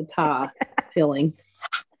dessert out of the pie filling.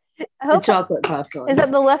 The chocolate pie filling. Is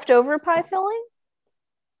that the leftover pie filling?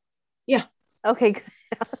 Yeah. Okay, good.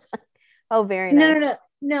 Oh, very nice.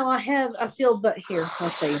 No, I filled but here. I'll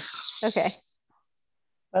show you. Okay.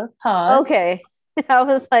 Both pies. Okay. I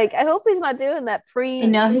was like, I hope he's not doing that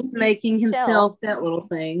And now he's making himself that little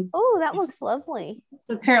thing. Oh, that looks lovely.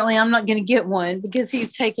 Apparently, I'm not going to get one because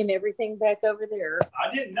he's taking everything back over there.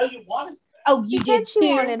 I didn't know you wanted that. Oh, you did too.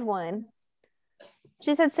 She wanted one.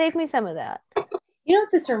 She said, save me some of that. You know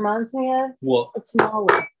what this reminds me of? What? A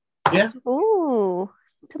tamale. Yeah. Ooh,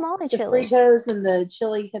 tamale the chili. The Fritos and the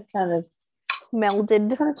chili have kind of melded.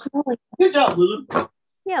 Good job, Lulu.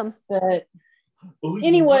 Yeah. But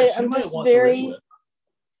anyway, I'm just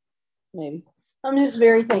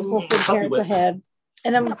very thankful for the parents I had.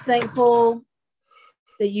 And I'm thankful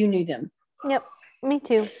that you knew them. Yep. Me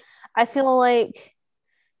too. I feel like,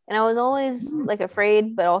 and I was always like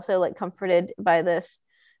afraid, but also like comforted by this.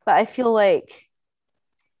 But I feel like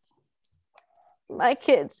my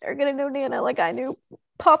kids are going to know Nana like I knew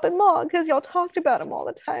Pop and Mom because y'all talked about them all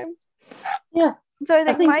the time. Yeah. So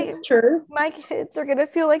I think that's true. My kids are going to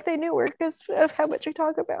feel like they knew her because of how much we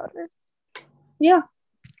talk about her. Yeah.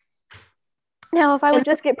 Now, if I would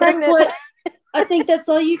just get pregnant. I think that's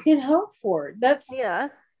all you can hope for. That's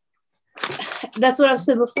what I've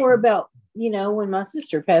said before about, when my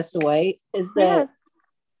sister passed away, is that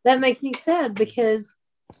that makes me sad because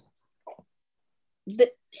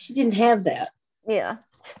she didn't have that. Yeah.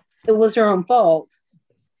 It was her own fault.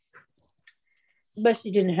 But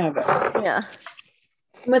she didn't have it. Yeah.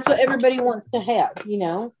 And that's what everybody wants to have,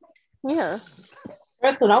 Yeah.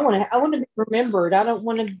 That's what I want to. I want to be remembered. I don't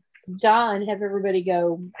want to die and have everybody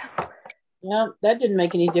go, that didn't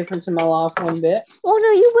make any difference in my life one bit. Well,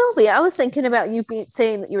 no, you will be. I was thinking about you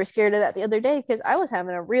saying that you were scared of that the other day because I was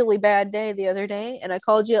having a really bad day the other day and I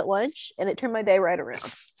called you at lunch and it turned my day right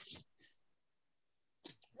around.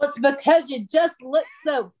 Well, it's because you just look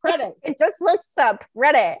so pretty. It just looks so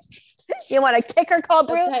pretty. You want to kick her called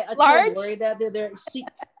okay, I told Lori that the other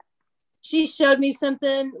she showed me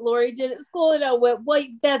something Lori did at school and I went,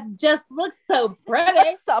 wait, that just looks so pretty.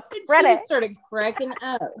 It's so pretty. And she started cracking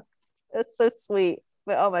up. That's so sweet.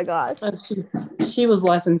 But oh my gosh. She was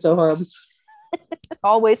laughing so hard.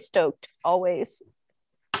 Always stoked. Always.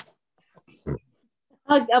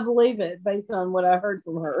 I believe it based on what I heard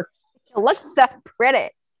from her. It looks so pretty.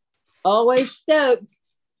 Always stoked.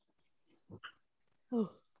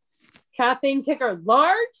 Caffeine kicker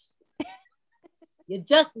large. You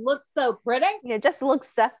just look so pretty. You just look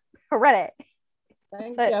so pretty.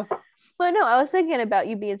 Thank you. Well, no, I was thinking about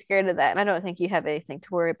you being scared of that, and I don't think you have anything to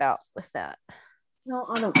worry about with that. No,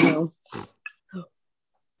 I don't know.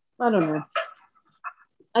 I don't know.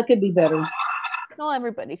 I could be better. No,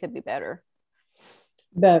 everybody could be better.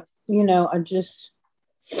 But, I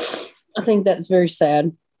think that's very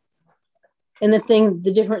sad. And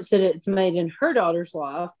the difference that it's made in her daughter's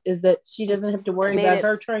life is that she doesn't have to worry about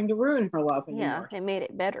her trying to ruin her life anymore. Yeah, it made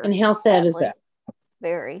it better. And how sad is that?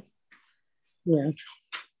 Very. Yeah.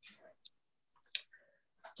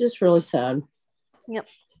 Just really sad. Yep.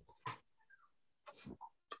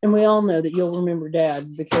 And we all know that you'll remember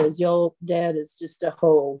Dad because your dad is just a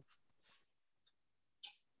whole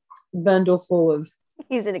bundle full of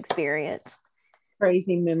he's an experience.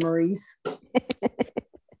 Crazy memories.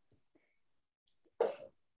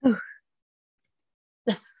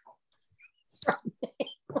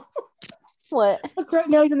 What? Look, right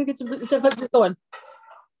now he's gonna get some stuff up. Just going.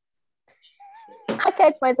 I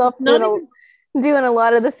catch myself doing a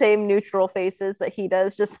lot of the same neutral faces that he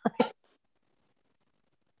does, just like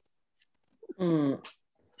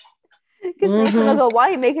Because Nathan will go, why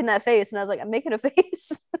are you making that face? And I was like, I'm making a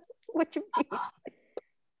face. What you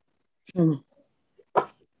mean?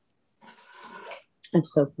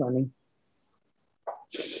 It's so funny.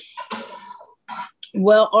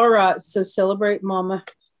 Well, all right. So celebrate Mama.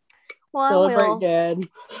 Well, celebrate Dad.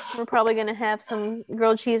 We're probably going to have some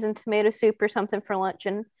grilled cheese and tomato soup or something for lunch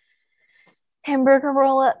and hamburger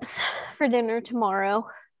roll-ups for dinner tomorrow.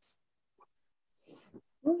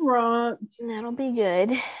 All right. And that'll be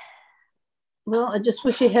good. Well, I just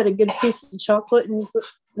wish you had a good piece of chocolate and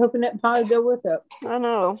coconut pie to go with it. I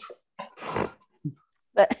know.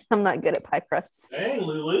 But I'm not good at pie crusts. Hey,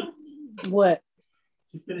 Lulu. What?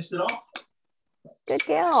 She finished it off. Good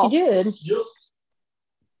gal. She did. Yep.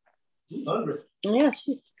 She's hungry. Yeah,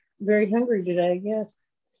 she's very hungry today, I guess.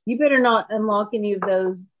 You better not unlock any of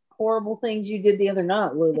those horrible things you did the other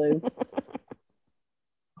night, Lulu.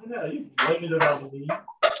 Yeah, you blamed it on me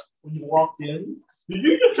when you walked in. Did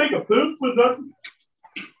you just take a poop with nothing?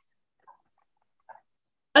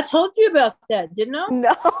 I told you about that, didn't I?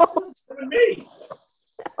 No. Me.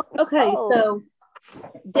 Okay, so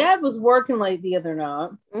Dad was working late the other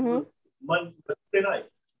night. Monday night.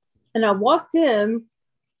 And I walked in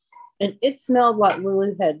and it smelled like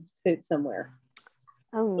Lulu had pooped somewhere.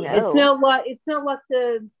 Oh no. It smelled like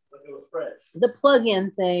the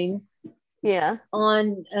plug-in thing. Yeah.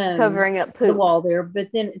 On covering up poop. The wall there, but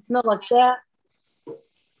then it smelled like that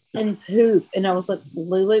and poop. And I was like,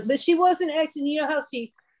 Lulu, but she wasn't acting, you know how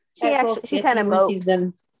she kind of mopes.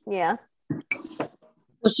 Yeah.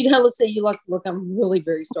 Well, she kind of looks at you like, look, I'm really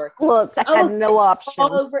very sorry. Look, I had no options.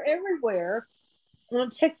 All over everywhere. And I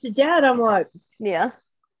texted Dad, I'm like, yeah.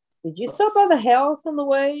 Did you stop by the house on the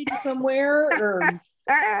way to somewhere? Or...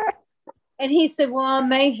 And he said, well, I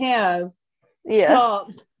may have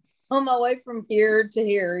stopped on my way from here to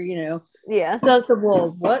here, you know. Yeah. So I said,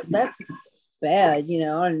 well, what? That's bad, you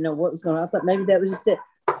know. I didn't know what was going on. I thought maybe that was just it.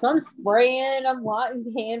 So I'm spraying, I'm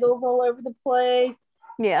lighting candles all over the place.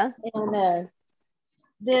 Yeah. And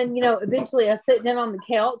then, you know, eventually I sat down on the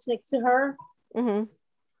couch next to her.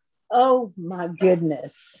 Oh my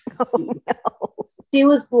goodness. Oh no. She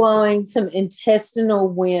was blowing some intestinal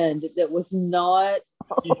wind that was not,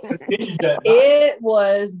 it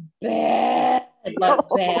was bad. Like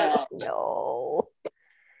bad. No.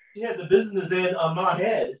 She had the business end on my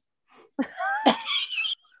head.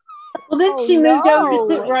 Well, then she moved over to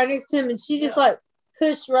sit right next to him and she just like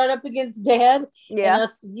pushed right up against Dad. Yeah. And I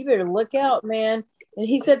said, you better look out, man. And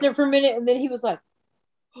he sat there for a minute and then he was like,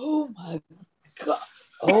 oh my God.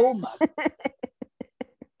 Oh my God.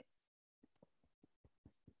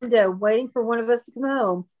 And, waiting for one of us to come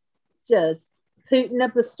home, just putting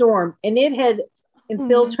up a storm. And it had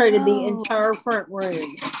infiltrated the entire front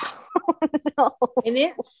room. No. And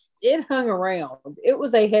it hung around. It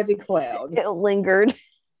was a heavy cloud. It lingered.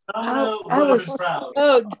 I was proud.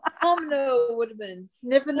 Oh, Domino would have been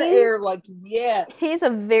sniffing the air like, yes. He's a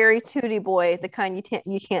very tooty boy, the kind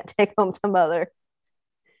you can't take home to mother.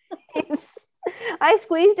 I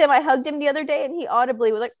squeezed him, I hugged him the other day, and he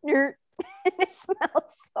audibly was like, "Nerd." It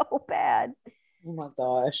smells so bad. Oh my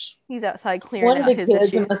gosh. He's outside clearing one of the his kids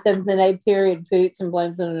issues. in the 7th and 8th period poots and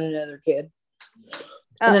blames it on another kid.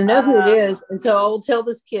 And I know who it is. And so I will tell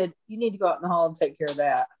this kid, you need to go out in the hall and take care of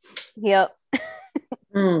that. Yep.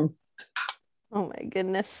 Oh my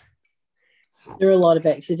goodness. There are a lot of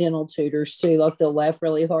accidental tutors too. Like they'll laugh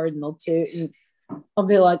really hard and they'll toot. And I'll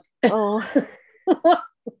be like, oh. I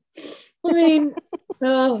mean,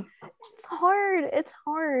 oh. It's hard. It's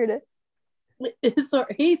hard.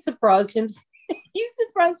 He surprised himself. He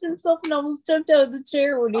surprised himself and almost jumped out of the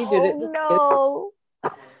chair when he did it. No.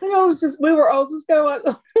 And we were all just kind of like,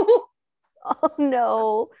 oh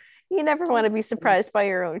no. You never want to be surprised by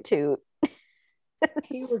your own toot.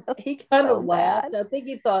 He kind of laughed. I think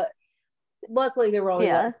he thought, luckily there were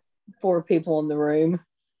only like 4 people in the room.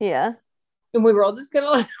 Yeah. And we were all just kind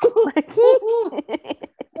of like,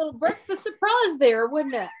 little breakfast surprise there,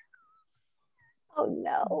 wouldn't it? Oh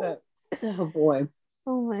no. But, oh boy.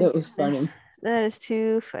 Oh my It was funny. That is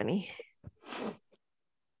too funny.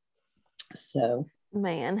 So,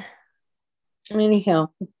 man. Anyhow,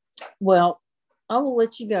 well, I will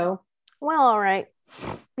let you go. Well, all right.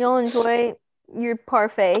 You'll enjoy your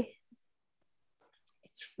parfait.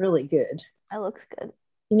 It's really good. That looks good.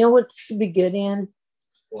 You know what this would be good in?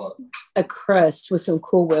 What? A crust with some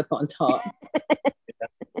Cool Whip on top.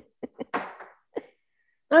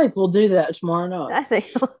 I think we'll do that tomorrow night. I think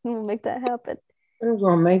we'll make that happen. We're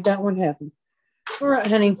going to make that one happen. All right,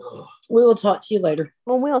 honey. We will talk to you later.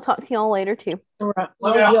 Well, we'll talk to y'all later, too. All right.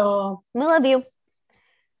 Love y'all. We love you.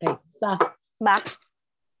 Okay, bye. Bye.